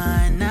don't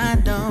mind. I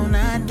don't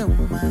mind.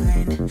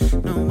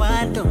 No,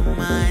 I don't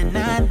mind.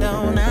 I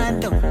don't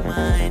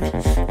mind.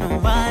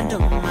 No, I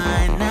don't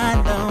mind.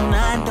 I don't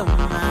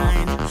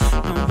mind.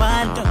 No,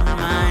 I don't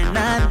mind.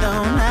 I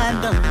don't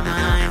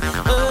mind.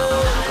 Oh,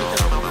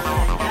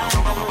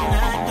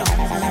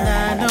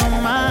 I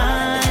don't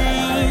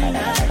mind.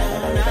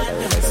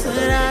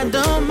 Said I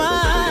don't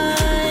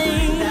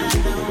mind.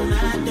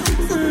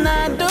 And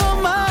I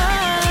don't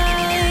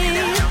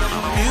mind.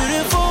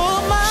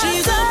 Beautiful monster.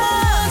 She's a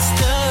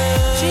monster.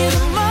 She's a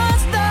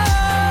monster.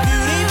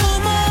 Beautiful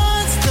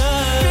monster.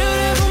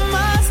 Beautiful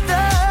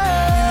monster.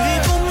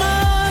 Beautiful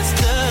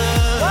monster.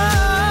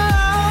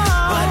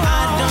 But I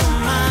don't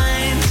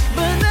mind.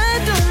 But I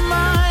don't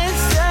mind.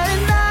 Said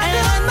I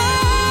don't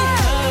mind.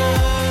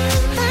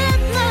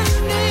 And I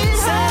need her.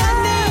 Said I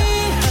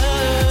need her.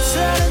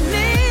 Said I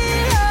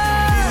need her.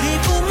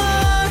 Beautiful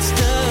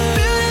monster.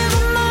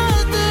 Beautiful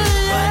monster.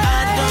 But I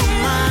don't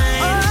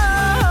mind.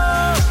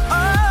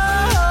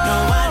 No,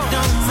 I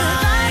don't mind. I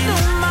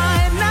don't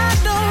mind. I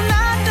don't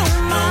mind.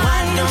 No, I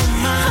don't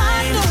mind. I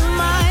don't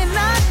mind. I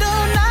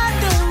don't.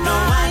 No, I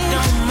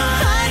don't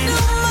mind. I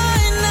don't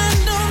mind.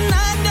 I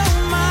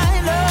don't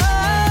mind.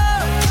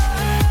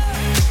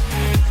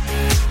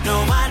 No,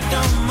 I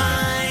don't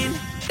mind.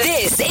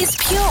 This is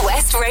Pure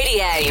West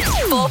Radio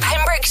for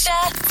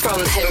Pembrokeshire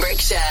from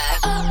Pembrokeshire.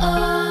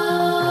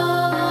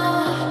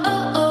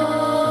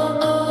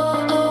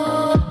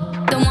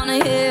 Don't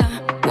wanna hear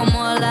one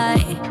more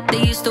lie.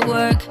 They used to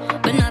work,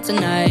 but not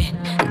tonight.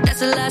 That's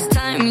the last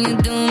time you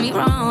do me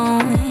wrong.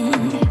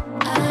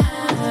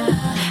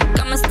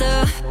 Got my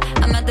stuff,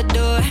 I'm at the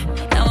door.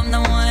 Now I'm the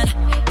one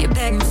you're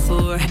begging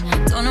for.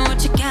 Don't know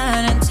what you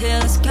got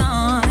until it's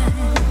gone.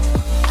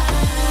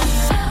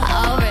 I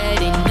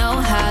already know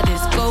how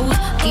this goes.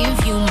 Give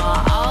you my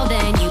all,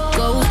 then you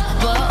go.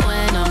 But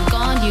when I'm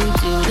gone, you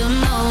do the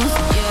most,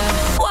 yeah.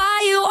 Why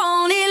you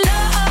only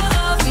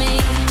love me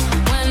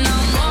when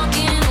I'm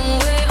walking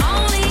away?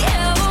 Only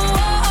ever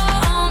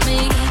want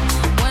me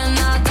when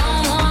I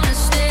don't wanna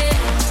stay.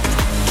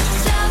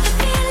 Stop the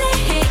feeling,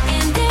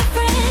 hitting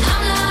different.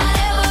 I'm not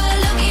ever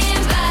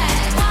looking back.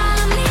 While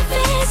I'm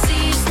leaving,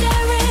 see you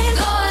staring.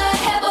 Go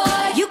ahead,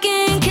 boy, you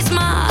can kiss my.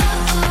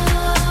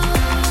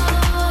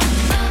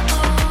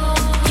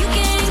 You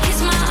can kiss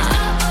my.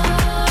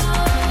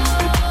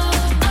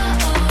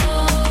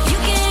 You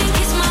can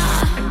kiss my.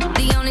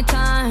 The only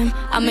time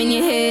I'm in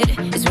your head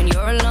is when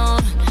you're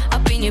alone,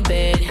 up in your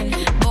bed.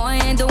 Boy,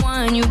 ain't the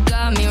one, you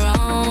got me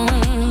wrong.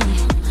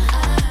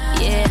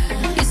 Yeah,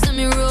 you send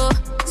me rules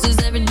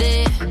every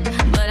day,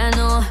 but I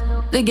know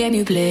the game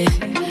you play.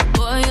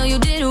 Boy, all you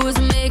did was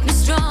make me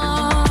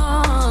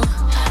strong.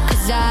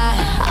 'Cause I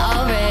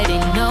already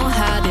know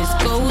how this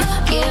goes.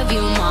 Give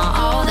you my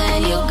all,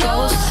 then you go.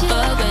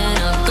 But when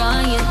I'm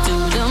gone, you do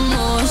the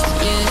most,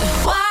 yeah.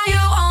 Why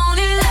you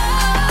only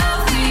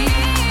love me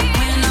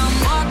when I'm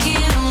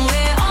walking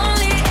away?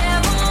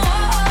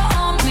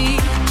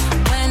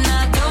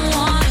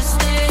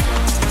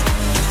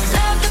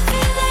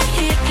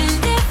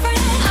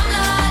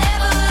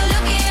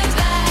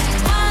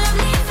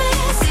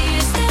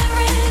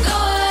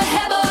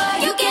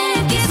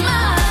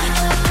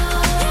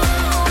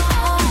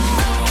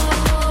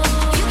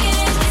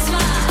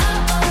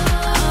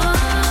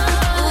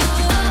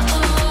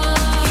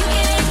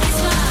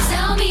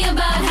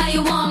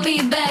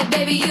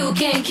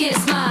 can't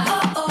kiss my.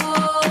 Go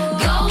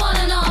on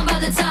and on about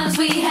the times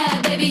we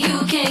had, baby, you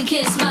can't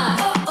kiss my.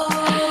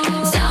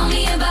 Tell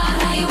me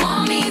about how you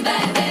want me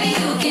back, baby,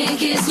 you can't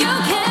kiss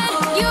my.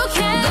 You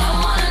can. Go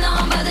on and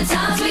on about the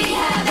times we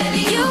had,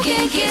 baby, you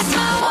can't kiss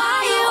my.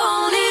 Why you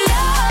only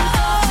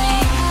love me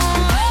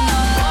when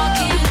I'm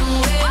walking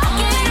away?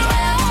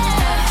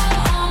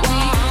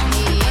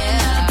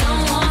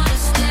 Don't wanna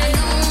stay.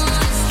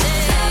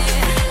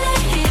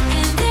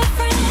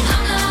 Different.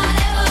 I'm not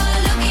ever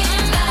looking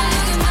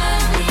back.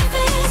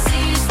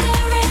 See you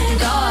staring.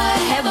 Go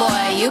ahead,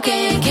 boy, you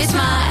can kiss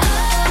my.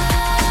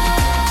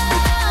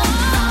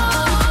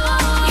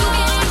 You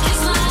can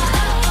kiss my.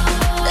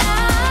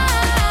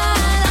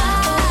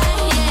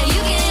 Yeah,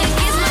 you can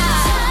kiss my.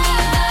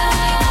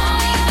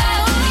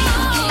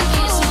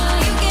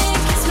 You can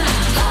kiss my.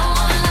 Go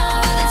on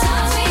over the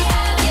times we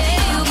had. Yeah,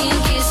 you can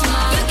kiss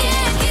my. You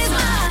can kiss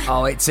my.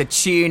 Oh, it's a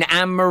tune.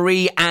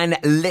 Anne-Marie and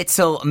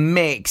Little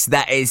Mix.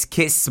 That is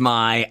Kiss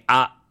My.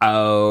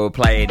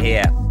 Playing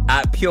here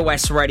at Pure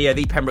West Radio,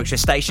 the Pembrokeshire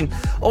station.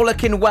 All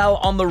looking well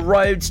on the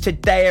roads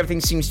today.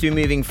 Everything seems to be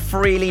moving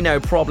freely, no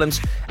problems.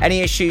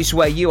 Any issues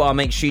where you are,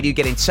 make sure you do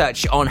get in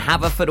touch on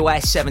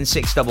Haverfordwest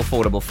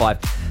 764455.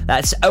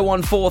 That's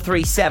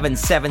 01437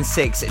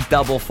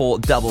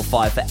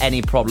 764455 for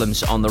any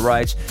problems on the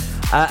roads.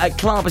 At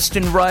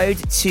Clarbeston Road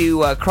to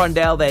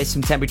Crondale, there's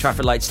some temporary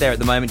traffic lights there at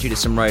the moment due to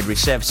some road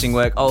resurfacing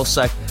work.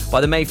 Also, by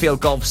the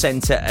Mayfield Golf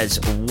Centre as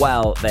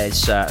well,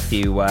 there's a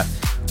few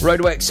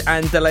roadworks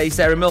and delays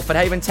there in Milford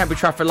Haven. Temporary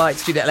traffic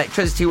lights due to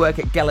electricity work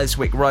at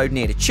Gellerswick Road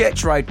near to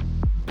Church Road.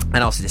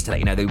 And also, just to let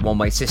you know, the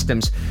one-way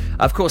systems,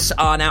 of course,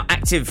 are now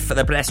active for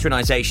the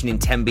pedestrianisation in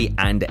Tenby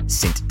and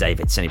St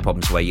David's. Any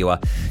problems where you are,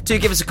 do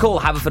give us a call,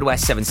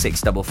 Haverfordwest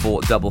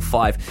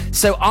 764455.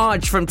 So,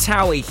 Arj from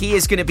Towie, he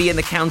is going to be in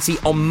the county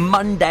on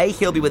Monday.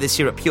 He'll be with us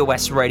here at Pure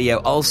West Radio.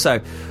 Also,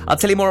 I'll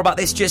tell you more about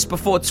this just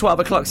before 12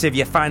 o'clock. So if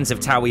you're fans of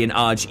Towie and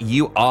Arj,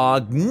 you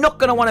are not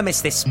going to want to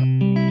miss this.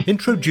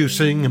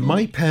 Introducing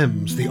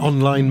MyPems, the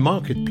online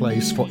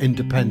marketplace for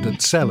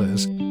independent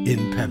sellers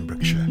in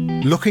Pembrokeshire.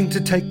 Looking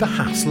to take the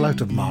hassle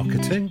out of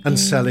marketing and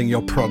selling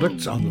your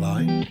products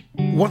online?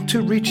 Want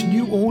to reach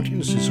new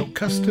audiences or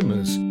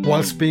customers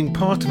whilst being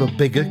part of a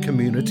bigger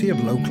community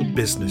of local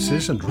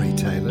businesses and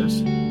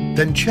retailers?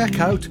 Then check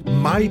out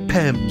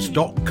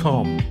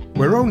mypems.com.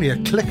 We're only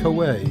a click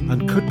away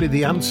and could be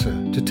the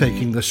answer to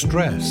taking the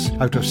stress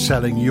out of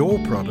selling your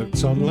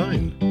products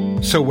online.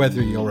 So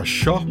whether you're a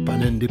shop,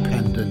 an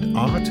independent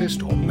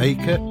artist or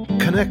maker,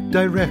 connect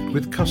direct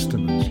with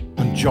customers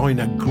and join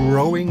a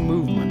growing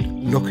movement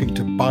looking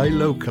to buy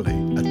locally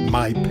at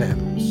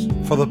MyPems.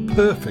 For the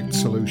perfect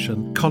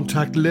solution,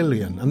 contact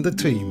Lillian and the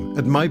team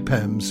at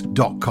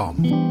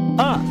mypems.com.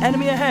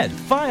 Enemy ahead.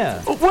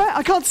 Fire. Oh, where?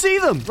 I can't see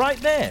them.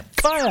 Right there.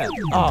 Fire.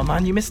 Oh,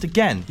 man, you missed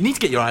again. You need to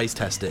get your eyes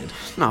tested.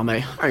 Nah,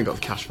 mate, I ain't got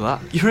the cash for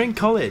that. You're in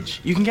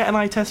college. You can get an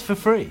eye test for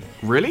free.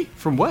 Really?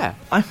 From where?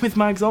 I'm with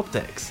Mags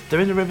Optics.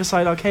 They're in the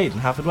Riverside Arcade in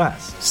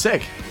Haverfordwest.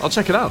 Sick. I'll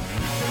check it out.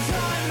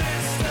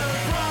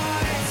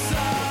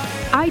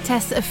 Eye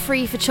tests are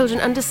free for children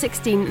under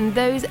 16 and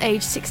those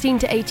aged 16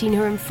 to 18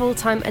 who are in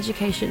full-time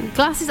education.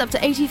 Glasses up to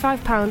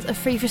 £85 are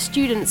free for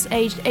students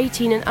aged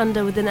 18 and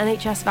under with an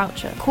NHS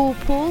voucher. Call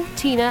Paul,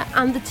 Tina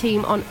and the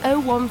team on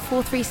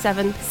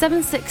 01437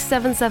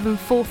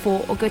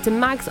 767744 or go to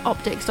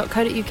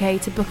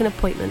magsoptics.co.uk to book an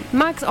appointment.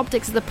 Mags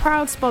Optics are the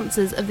proud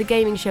sponsors of the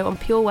gaming show on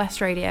Pure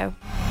West Radio.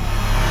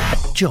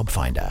 Job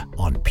Finder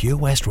on Pure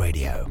West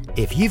Radio.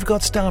 If you've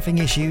got staffing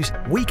issues,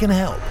 we can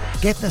help.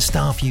 Get the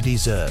staff you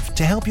deserve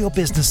to help your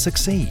business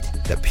succeed.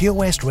 The Pure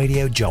West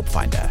Radio Job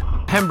Finder.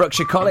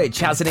 Pembrokeshire College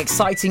has an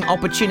exciting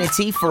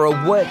opportunity for a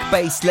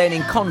work-based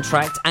learning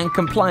contract and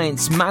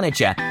compliance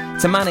manager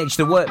to manage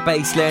the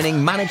work-based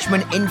learning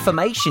management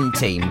information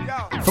team.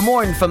 For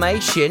more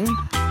information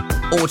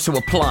or to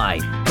apply,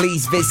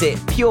 please visit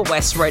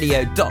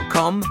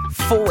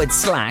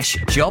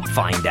purewestradio.com/job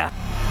finder.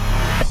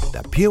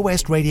 The Pure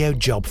West Radio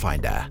Job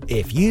Finder.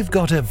 If you've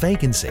got a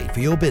vacancy for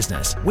your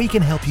business, we can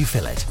help you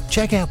fill it.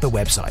 Check out the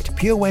website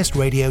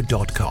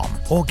purewestradio.com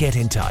or get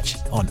in touch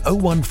on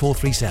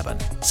 01437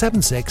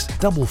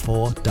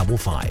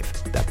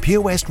 764455. The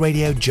Pure West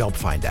Radio Job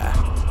Finder.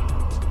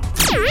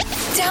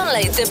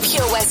 Download the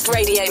Pure West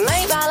Radio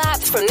mobile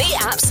app from the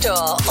App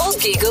Store or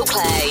Google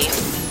Play.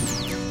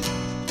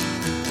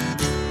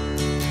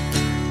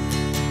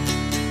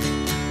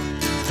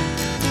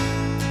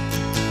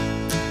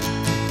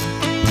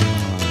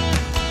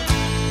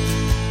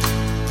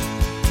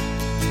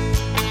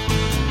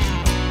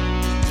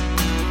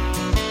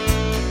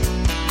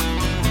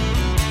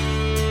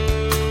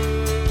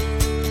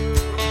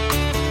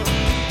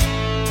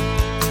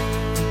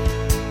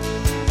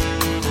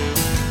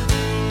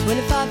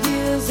 25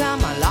 years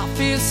and my life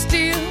is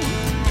still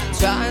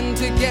trying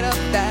to get up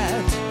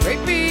that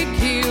great big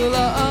hill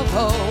of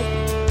hope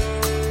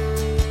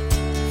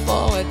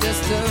for a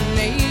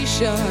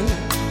destination.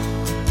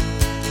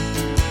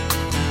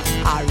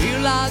 I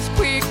realized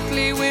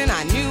quickly when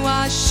I knew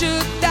I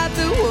should that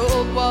the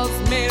world was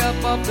made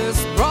up of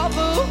this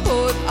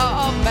brotherhood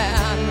of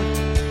man.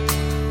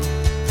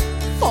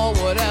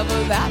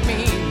 that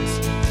means.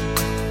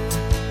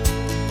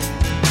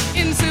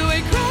 Into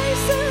a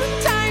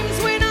crisis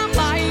times when I'm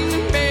lying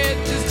in bed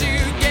just to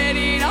get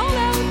it all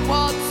out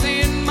what's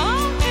in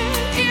my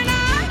head. And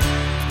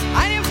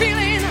I am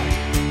feeling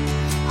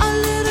a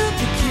little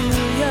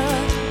peculiar.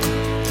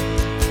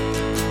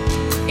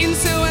 And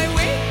so I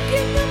wake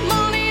in the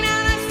morning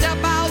and I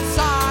step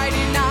outside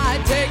and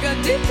I take a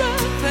deep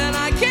breath and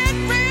I get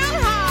real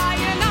high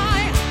and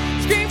I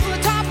scream from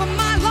the top of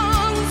my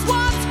lungs,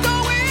 what's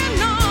going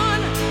on?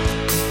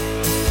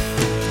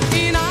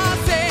 And I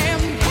say,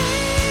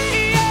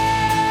 hey,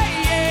 hey,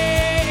 hey,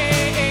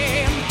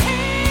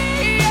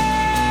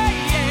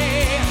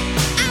 hey.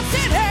 I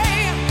said, hey,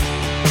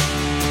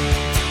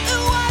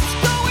 what's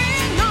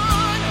going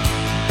on?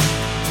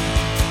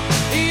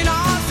 And I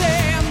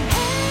said,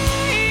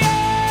 hey,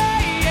 hey,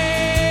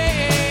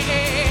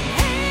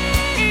 hey,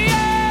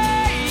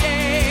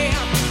 hey.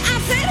 I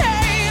said,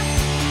 hey,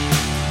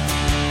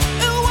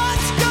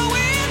 what's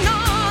going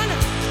on?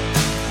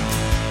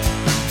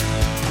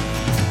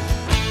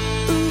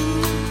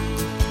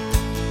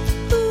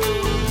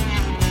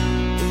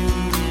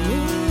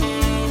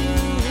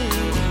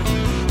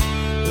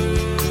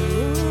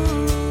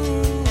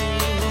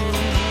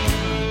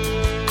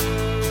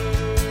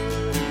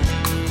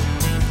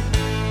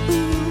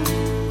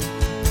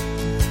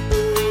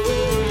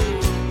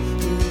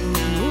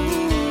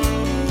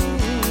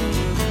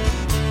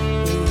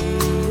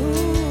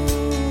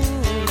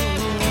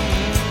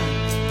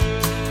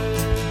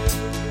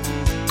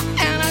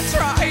 And I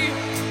try.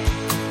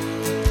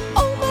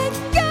 Oh my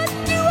God,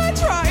 do I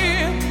try?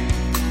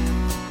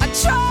 I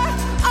try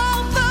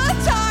all the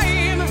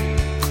time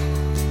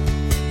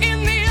in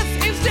this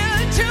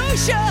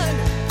institution.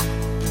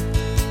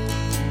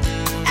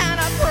 And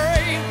I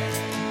pray.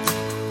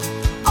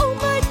 Oh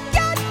my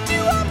God, do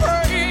I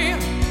pray?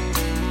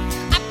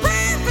 I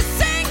pray every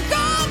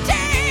single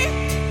day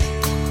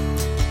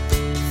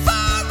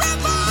for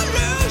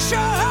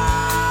revolution.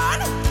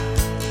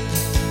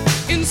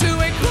 Into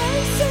a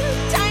crisis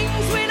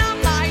times when I'm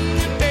lying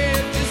in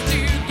bed just to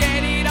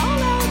get it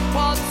all out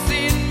what's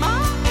in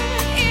my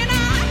head. And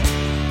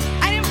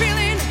I am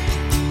feeling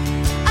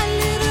a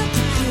little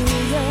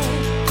peculiar.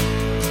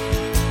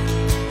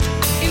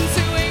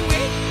 Into a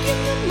wake in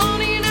the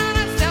morning and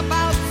I step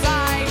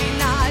outside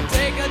and I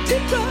take a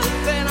deep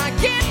breath and I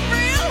get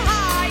real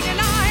high and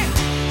I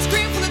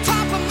scream from the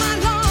top of my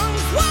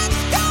lungs,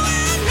 what's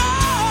going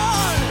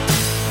on?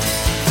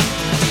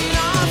 And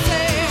I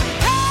say,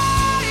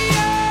 hey,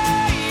 hey,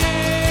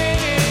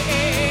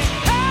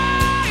 hey,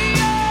 hey,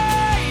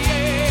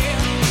 hey.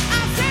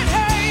 I said,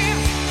 hey,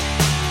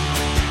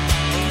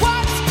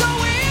 what's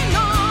going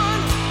on?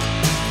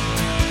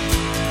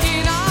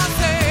 And I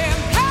said,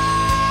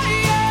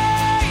 hey, hey,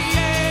 hey,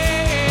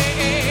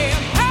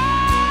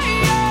 hey.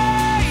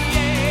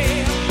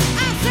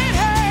 I said,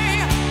 hey,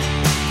 what's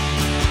going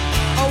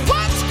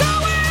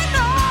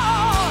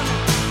on?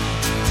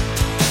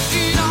 And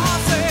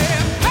I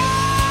said, hey, I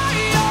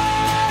said,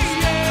 hey,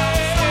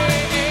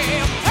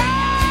 what's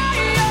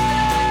going on?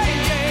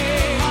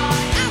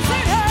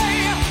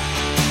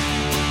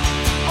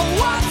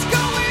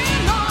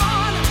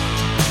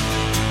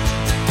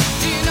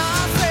 And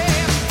I said,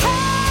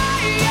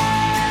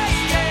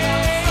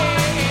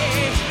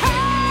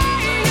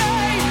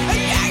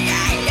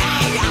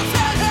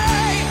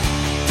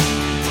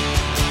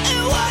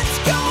 what's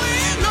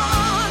going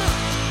on?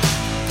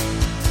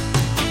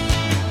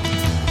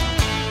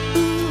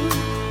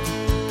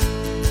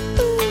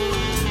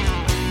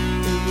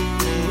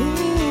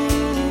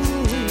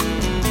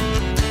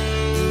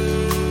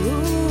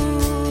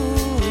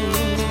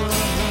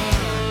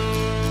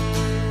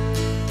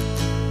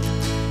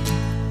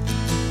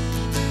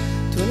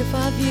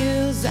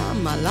 Years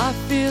and my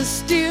life is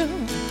still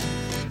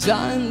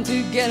trying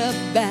to get up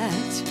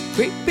that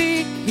great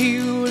big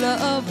hill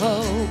of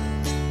hope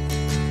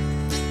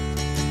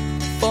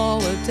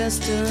for a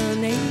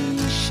destination.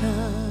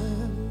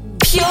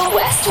 Pure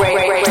West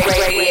Radio.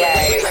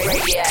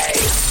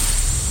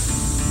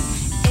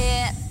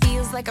 It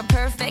feels like a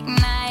perfect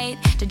night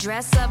to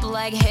dress up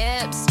like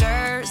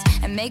hipsters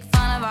and make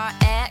fun of our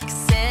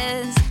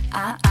exes.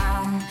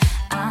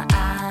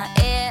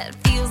 It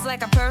feels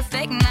like a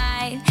perfect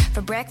night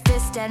for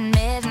breakfast at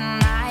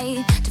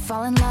midnight to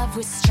fall in love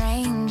with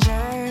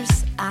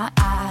strangers.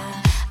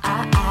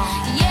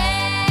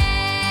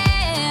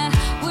 Yeah,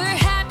 we're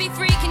happy,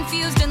 free,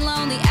 confused, and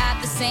lonely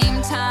at the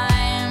same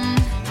time.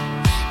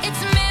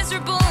 It's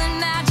miserable and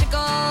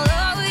magical.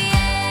 Oh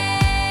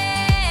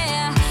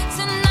yeah,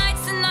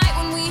 tonight's the night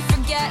when we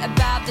forget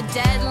about the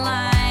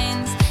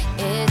deadlines.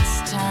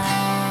 It's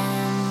time.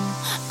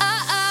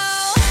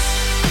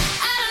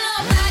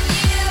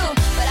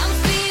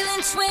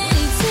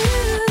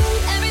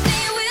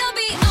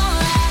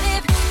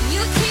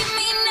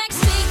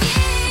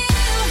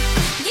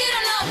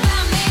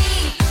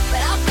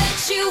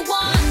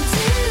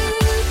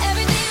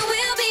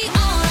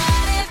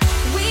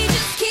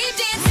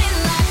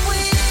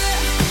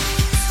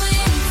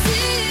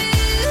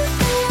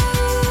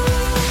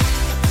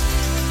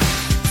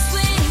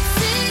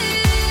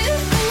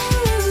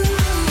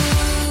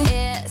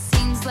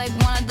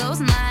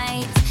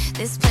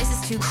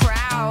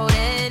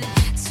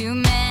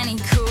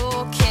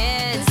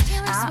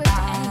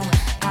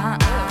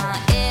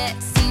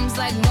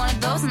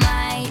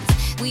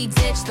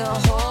 ditch the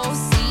whole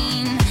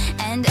scene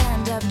and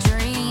end up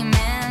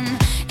dreaming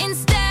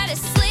instead of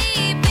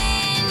sleeping.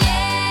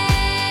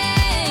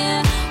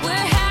 Yeah, we're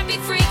happy,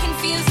 free,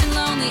 confused, and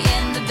lonely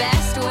in the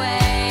best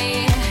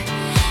way.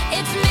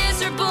 It's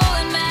miserable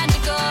and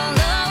magical.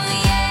 Oh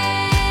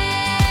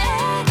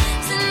yeah.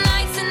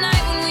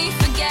 Tonight when we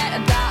forget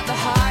about the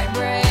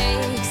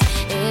heartbreaks,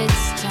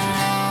 it's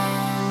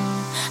time.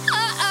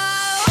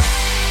 Uh-oh.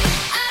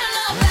 I don't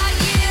know about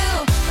you,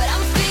 but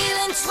I'm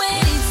feeling 22.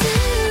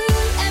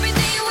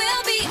 Everything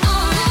will be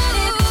alright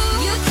if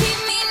you keep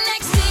me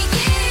next to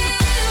you.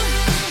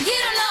 You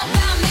don't know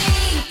about me,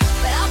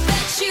 but I'll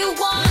bet you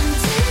want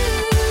to.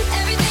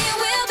 Everything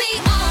will be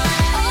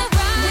alright.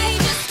 We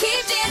just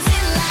keep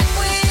dancing like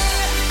we're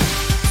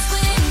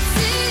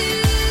 22.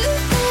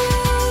 22.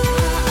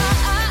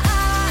 I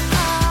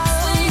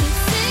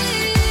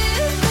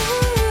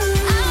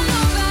don't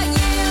know about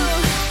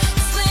you.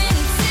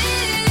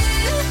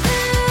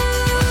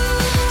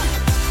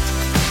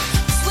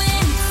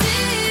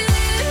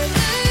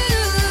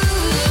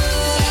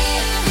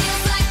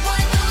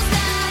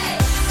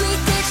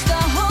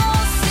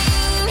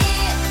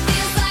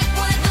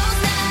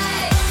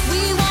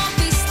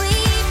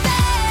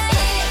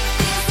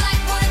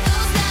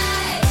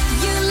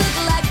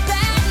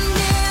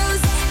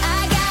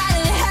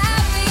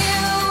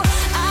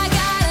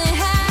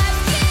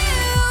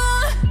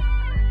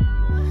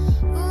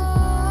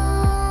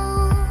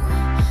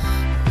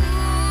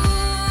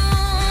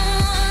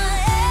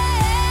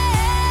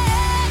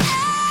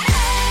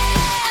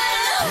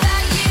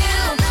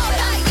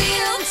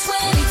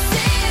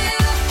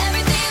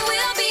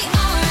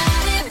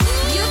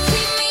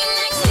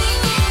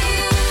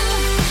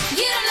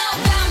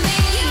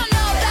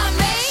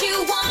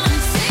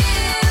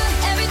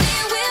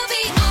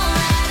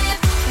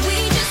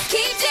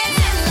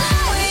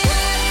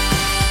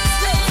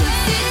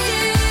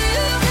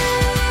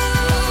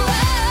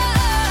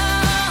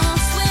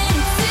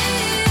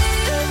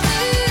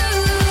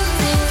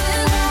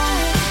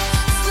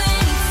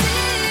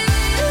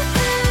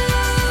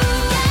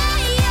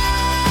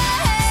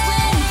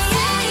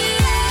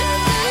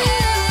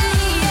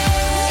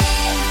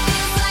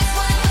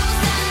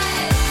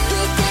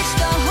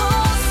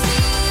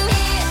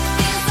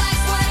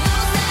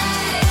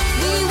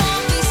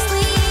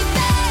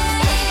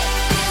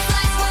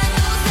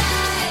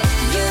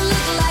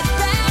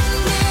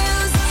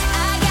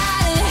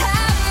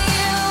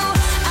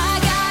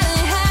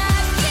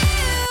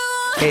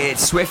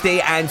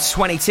 'Swifty and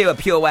 22 at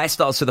Pure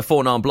West, also the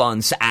 4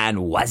 Non-Blondes and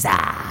What's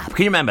Up.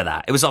 Can you remember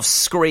that? It was off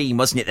Scream,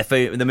 wasn't it,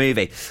 the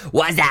movie?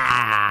 What's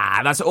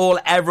Up? That's all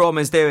everyone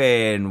was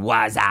doing.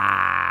 What's Up?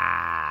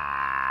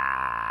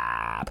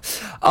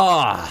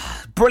 Oh,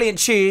 brilliant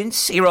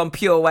tunes here on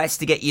Pure West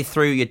to get you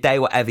through your day,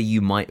 whatever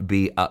you might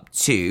be up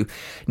to.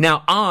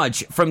 Now,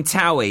 Arj from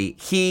Towie,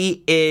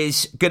 he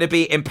is going to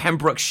be in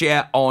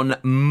Pembrokeshire on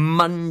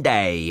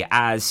Monday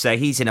as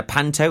he's in a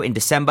panto in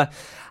December.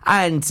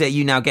 And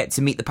you now get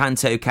to meet the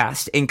Panto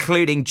cast,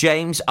 including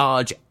James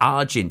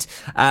Argent.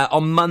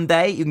 On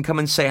Monday, you can come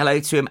and say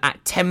hello to him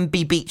at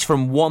Tenby Beach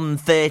from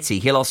 1:30.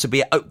 He'll also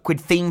be at Oakwood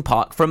Theme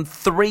Park from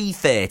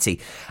 3:30.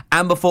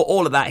 And before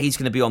all of that, he's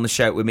going to be on the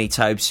show with me,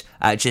 Tobes,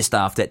 just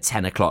after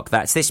 10 o'clock.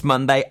 That's this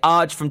Monday.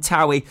 Arj from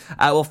Towie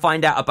will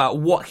find out about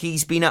what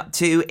he's been up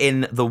to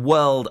in the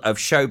world of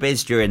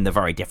showbiz during the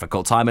very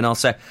difficult time, and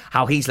also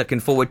how he's looking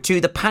forward to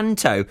the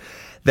Panto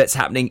that's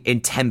happening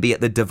in Tenby at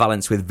the De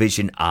Valence with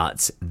Vision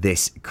Arts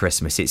this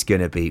Christmas. It's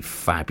going to be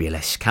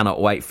fabulous. Cannot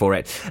wait for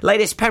it.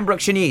 Latest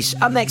Pembrokeshire news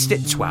up next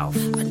at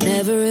 12. I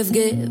never have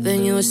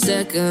given you a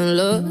second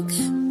look,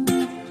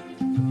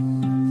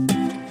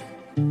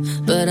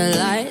 but I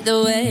like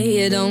the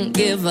way you don't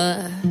give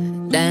a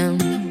damn.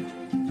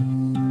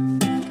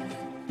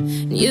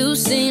 You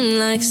seem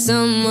like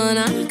someone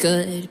I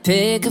could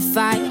pick a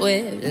fight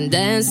with and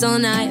dance all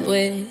night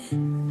with.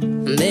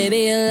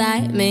 Baby, you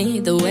like me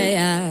the way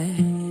I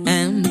am.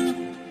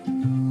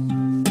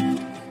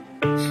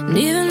 And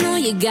even though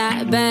you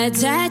got bad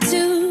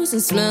tattoos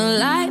and smell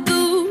like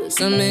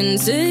booze, I'm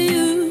into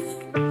you.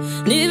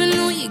 And even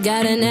though you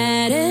got an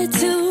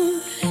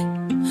attitude,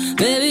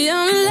 baby,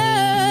 I'm in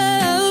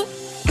love.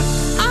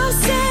 I've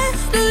said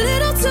a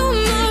little too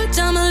much,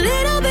 I'm a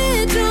little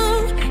bit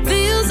drunk.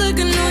 Feels like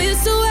I know you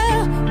so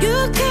well.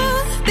 You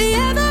could be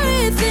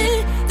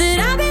everything that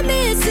I've been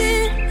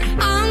missing.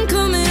 I'm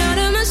coming out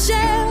of my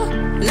shell,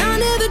 and I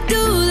never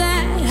do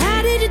that.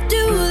 How did you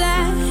do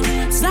that?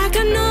 It's like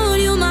I know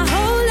you my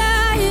whole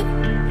life.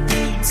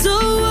 So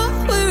what?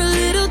 We're a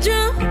little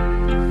drunk.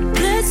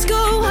 Let's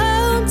go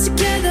home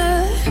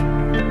together.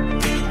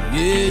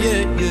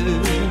 Yeah.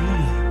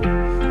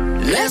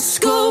 Let's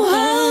go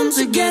home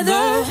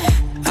together.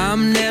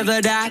 I'm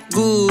never that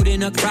good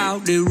in a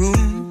crowded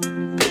room.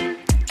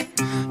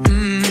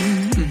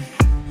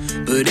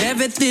 But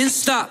everything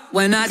stopped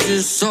when I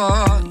just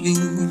saw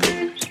you.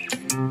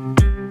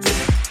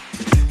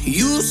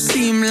 You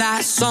seem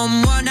like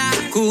someone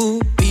I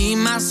could be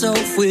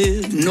myself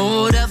with,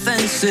 no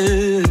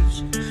defenses.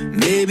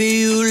 Maybe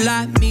you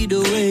like me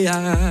the way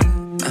I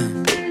am.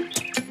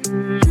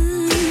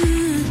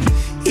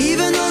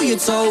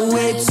 it's all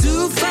way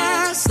too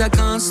fast. I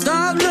can't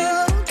stop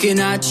looking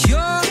at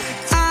your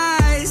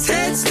eyes.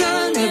 Head's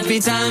done every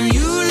time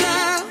you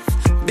laugh.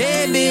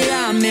 Baby,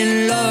 I'm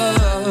in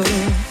love.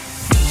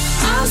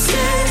 I've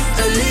said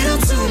a little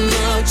too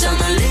much, I'm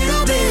a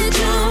little bit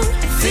drunk.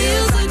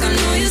 Feels like I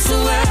know you so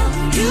well.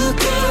 You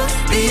could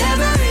be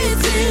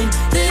everything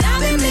that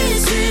I've been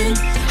missing.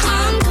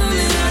 I'm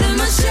coming out of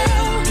my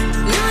shell.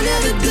 I'll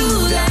never do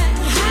that.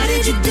 How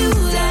did you do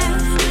that?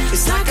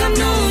 It's like I've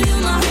known you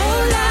my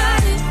whole life.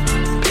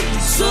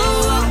 So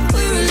what?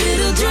 We're a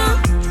little drunk.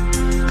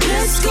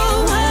 Let's go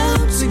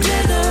home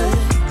together.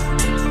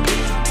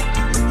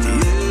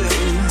 Yeah.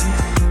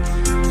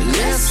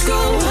 Let's go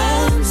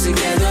home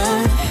together.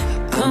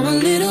 I'm a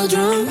little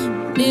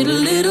drunk, need a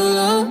little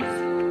love.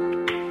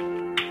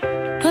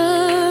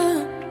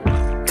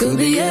 Could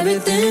be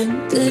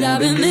everything that I've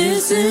been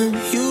missing.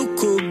 You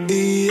could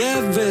be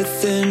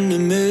everything to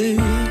me.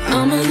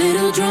 I'm a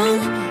little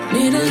drunk,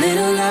 need a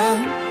little love.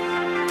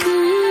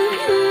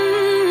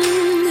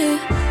 Yeah.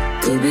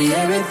 Could be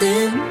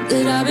everything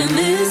that I've been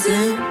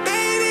missing.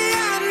 Baby,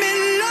 I'm in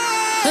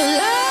love.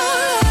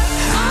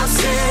 I've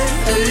said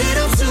a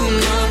little too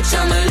much,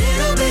 I'm a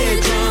little bit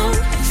drunk.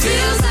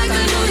 Feels like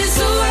I know you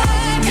so well.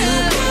 You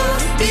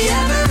could be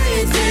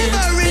everything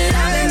that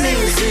I've been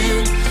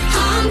missing.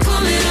 I'm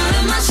coming out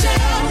of my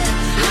shell.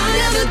 I'll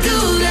never do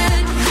that.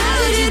 How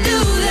would you do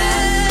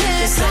that?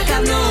 It's like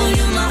I've known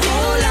you my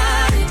whole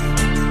life.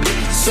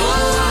 So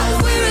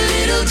what? We're a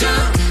little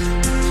drunk.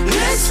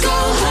 Let's go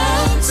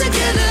home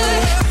together.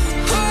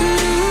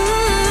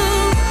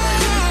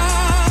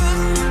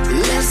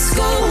 Let's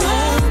go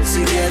home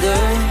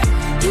together.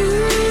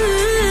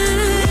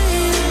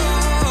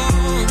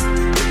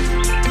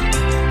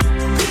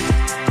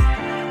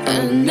 I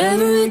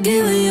never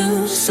give you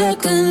a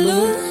second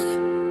look,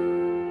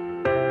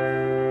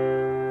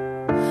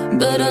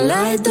 but I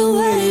like the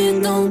way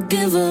you don't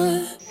give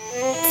up.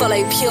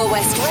 Follow Pure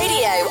West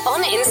Radio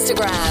on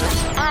Instagram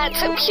at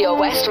Pure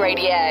West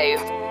Radio.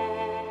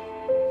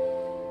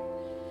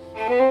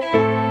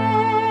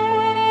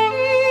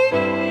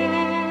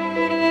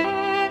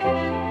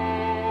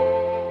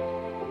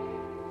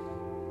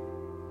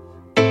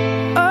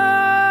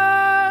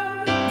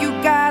 You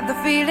got the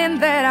feeling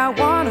that I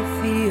wanna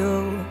feel.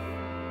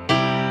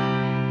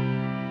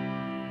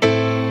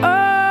 Oh,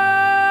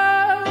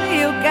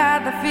 you got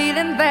the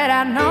feeling that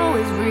I know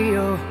is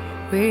real,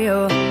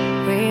 real,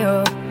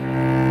 real.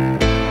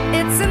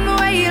 It's in the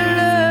way you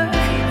look,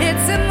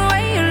 it's in the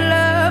way you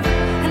love,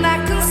 and I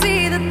can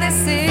see that this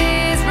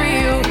is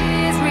real,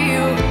 is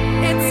real.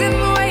 It's in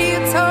the way you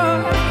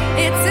talk,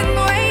 it's in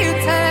the way you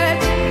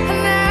touch,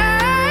 and I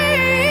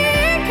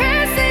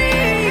can see,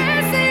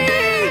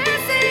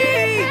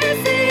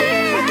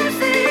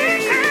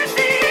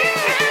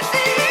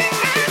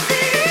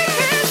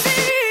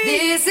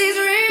 this is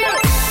real,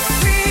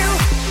 real,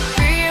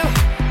 real,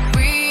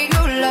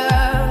 real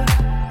love.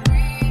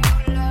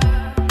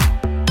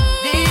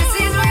 This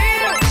is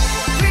real,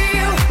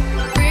 real,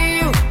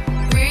 real,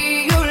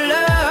 real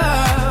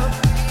love.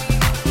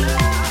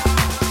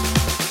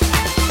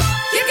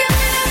 You give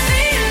me that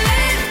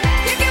feeling,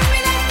 you give me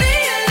that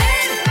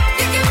feeling,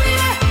 you give me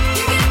that,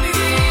 you give me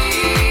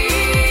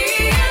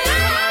real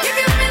love. You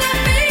give me that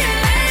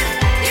feeling,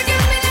 you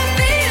give me that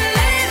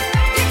feeling,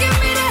 you give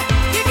me that,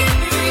 you give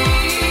me real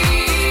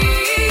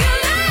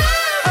love.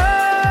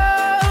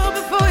 Oh,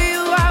 before you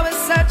I was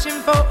searching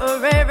for a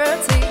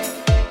rarity.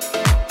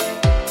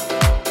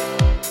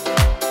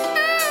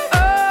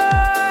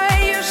 Oh,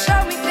 you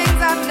showed me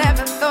things I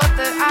never thought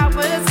that I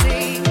would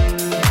see.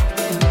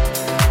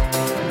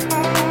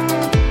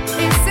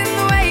 It's in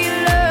the way you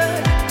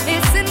look,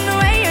 it's in the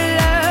way you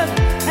love,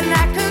 and I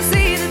can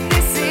see that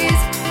this is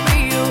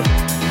real,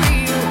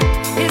 real.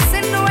 It's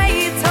in the way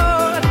you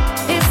talk,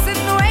 it's in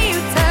the way you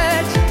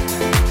touch,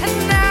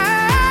 and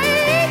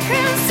I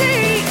can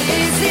see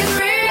this is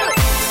real,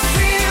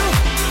 real,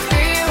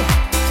 real,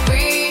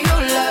 real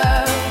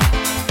love.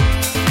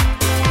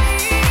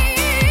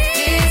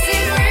 This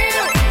is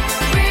real,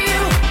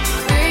 real,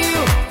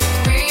 real,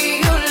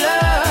 real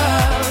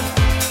love.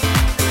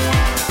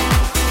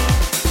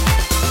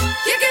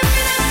 You give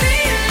me that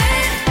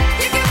feeling,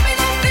 you give me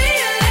that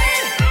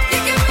feeling, you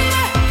give me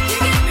that, you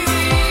give me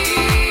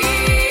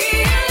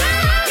real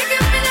love. You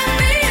give me that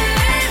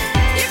feeling,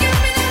 you give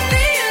me that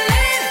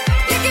feeling,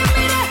 you give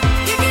me that,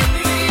 you give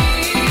me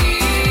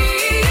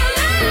real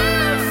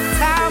love.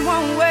 Time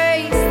won't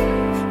waste,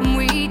 and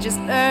we just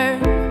learn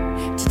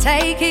to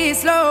take it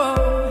slow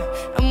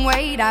and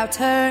wait our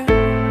turn.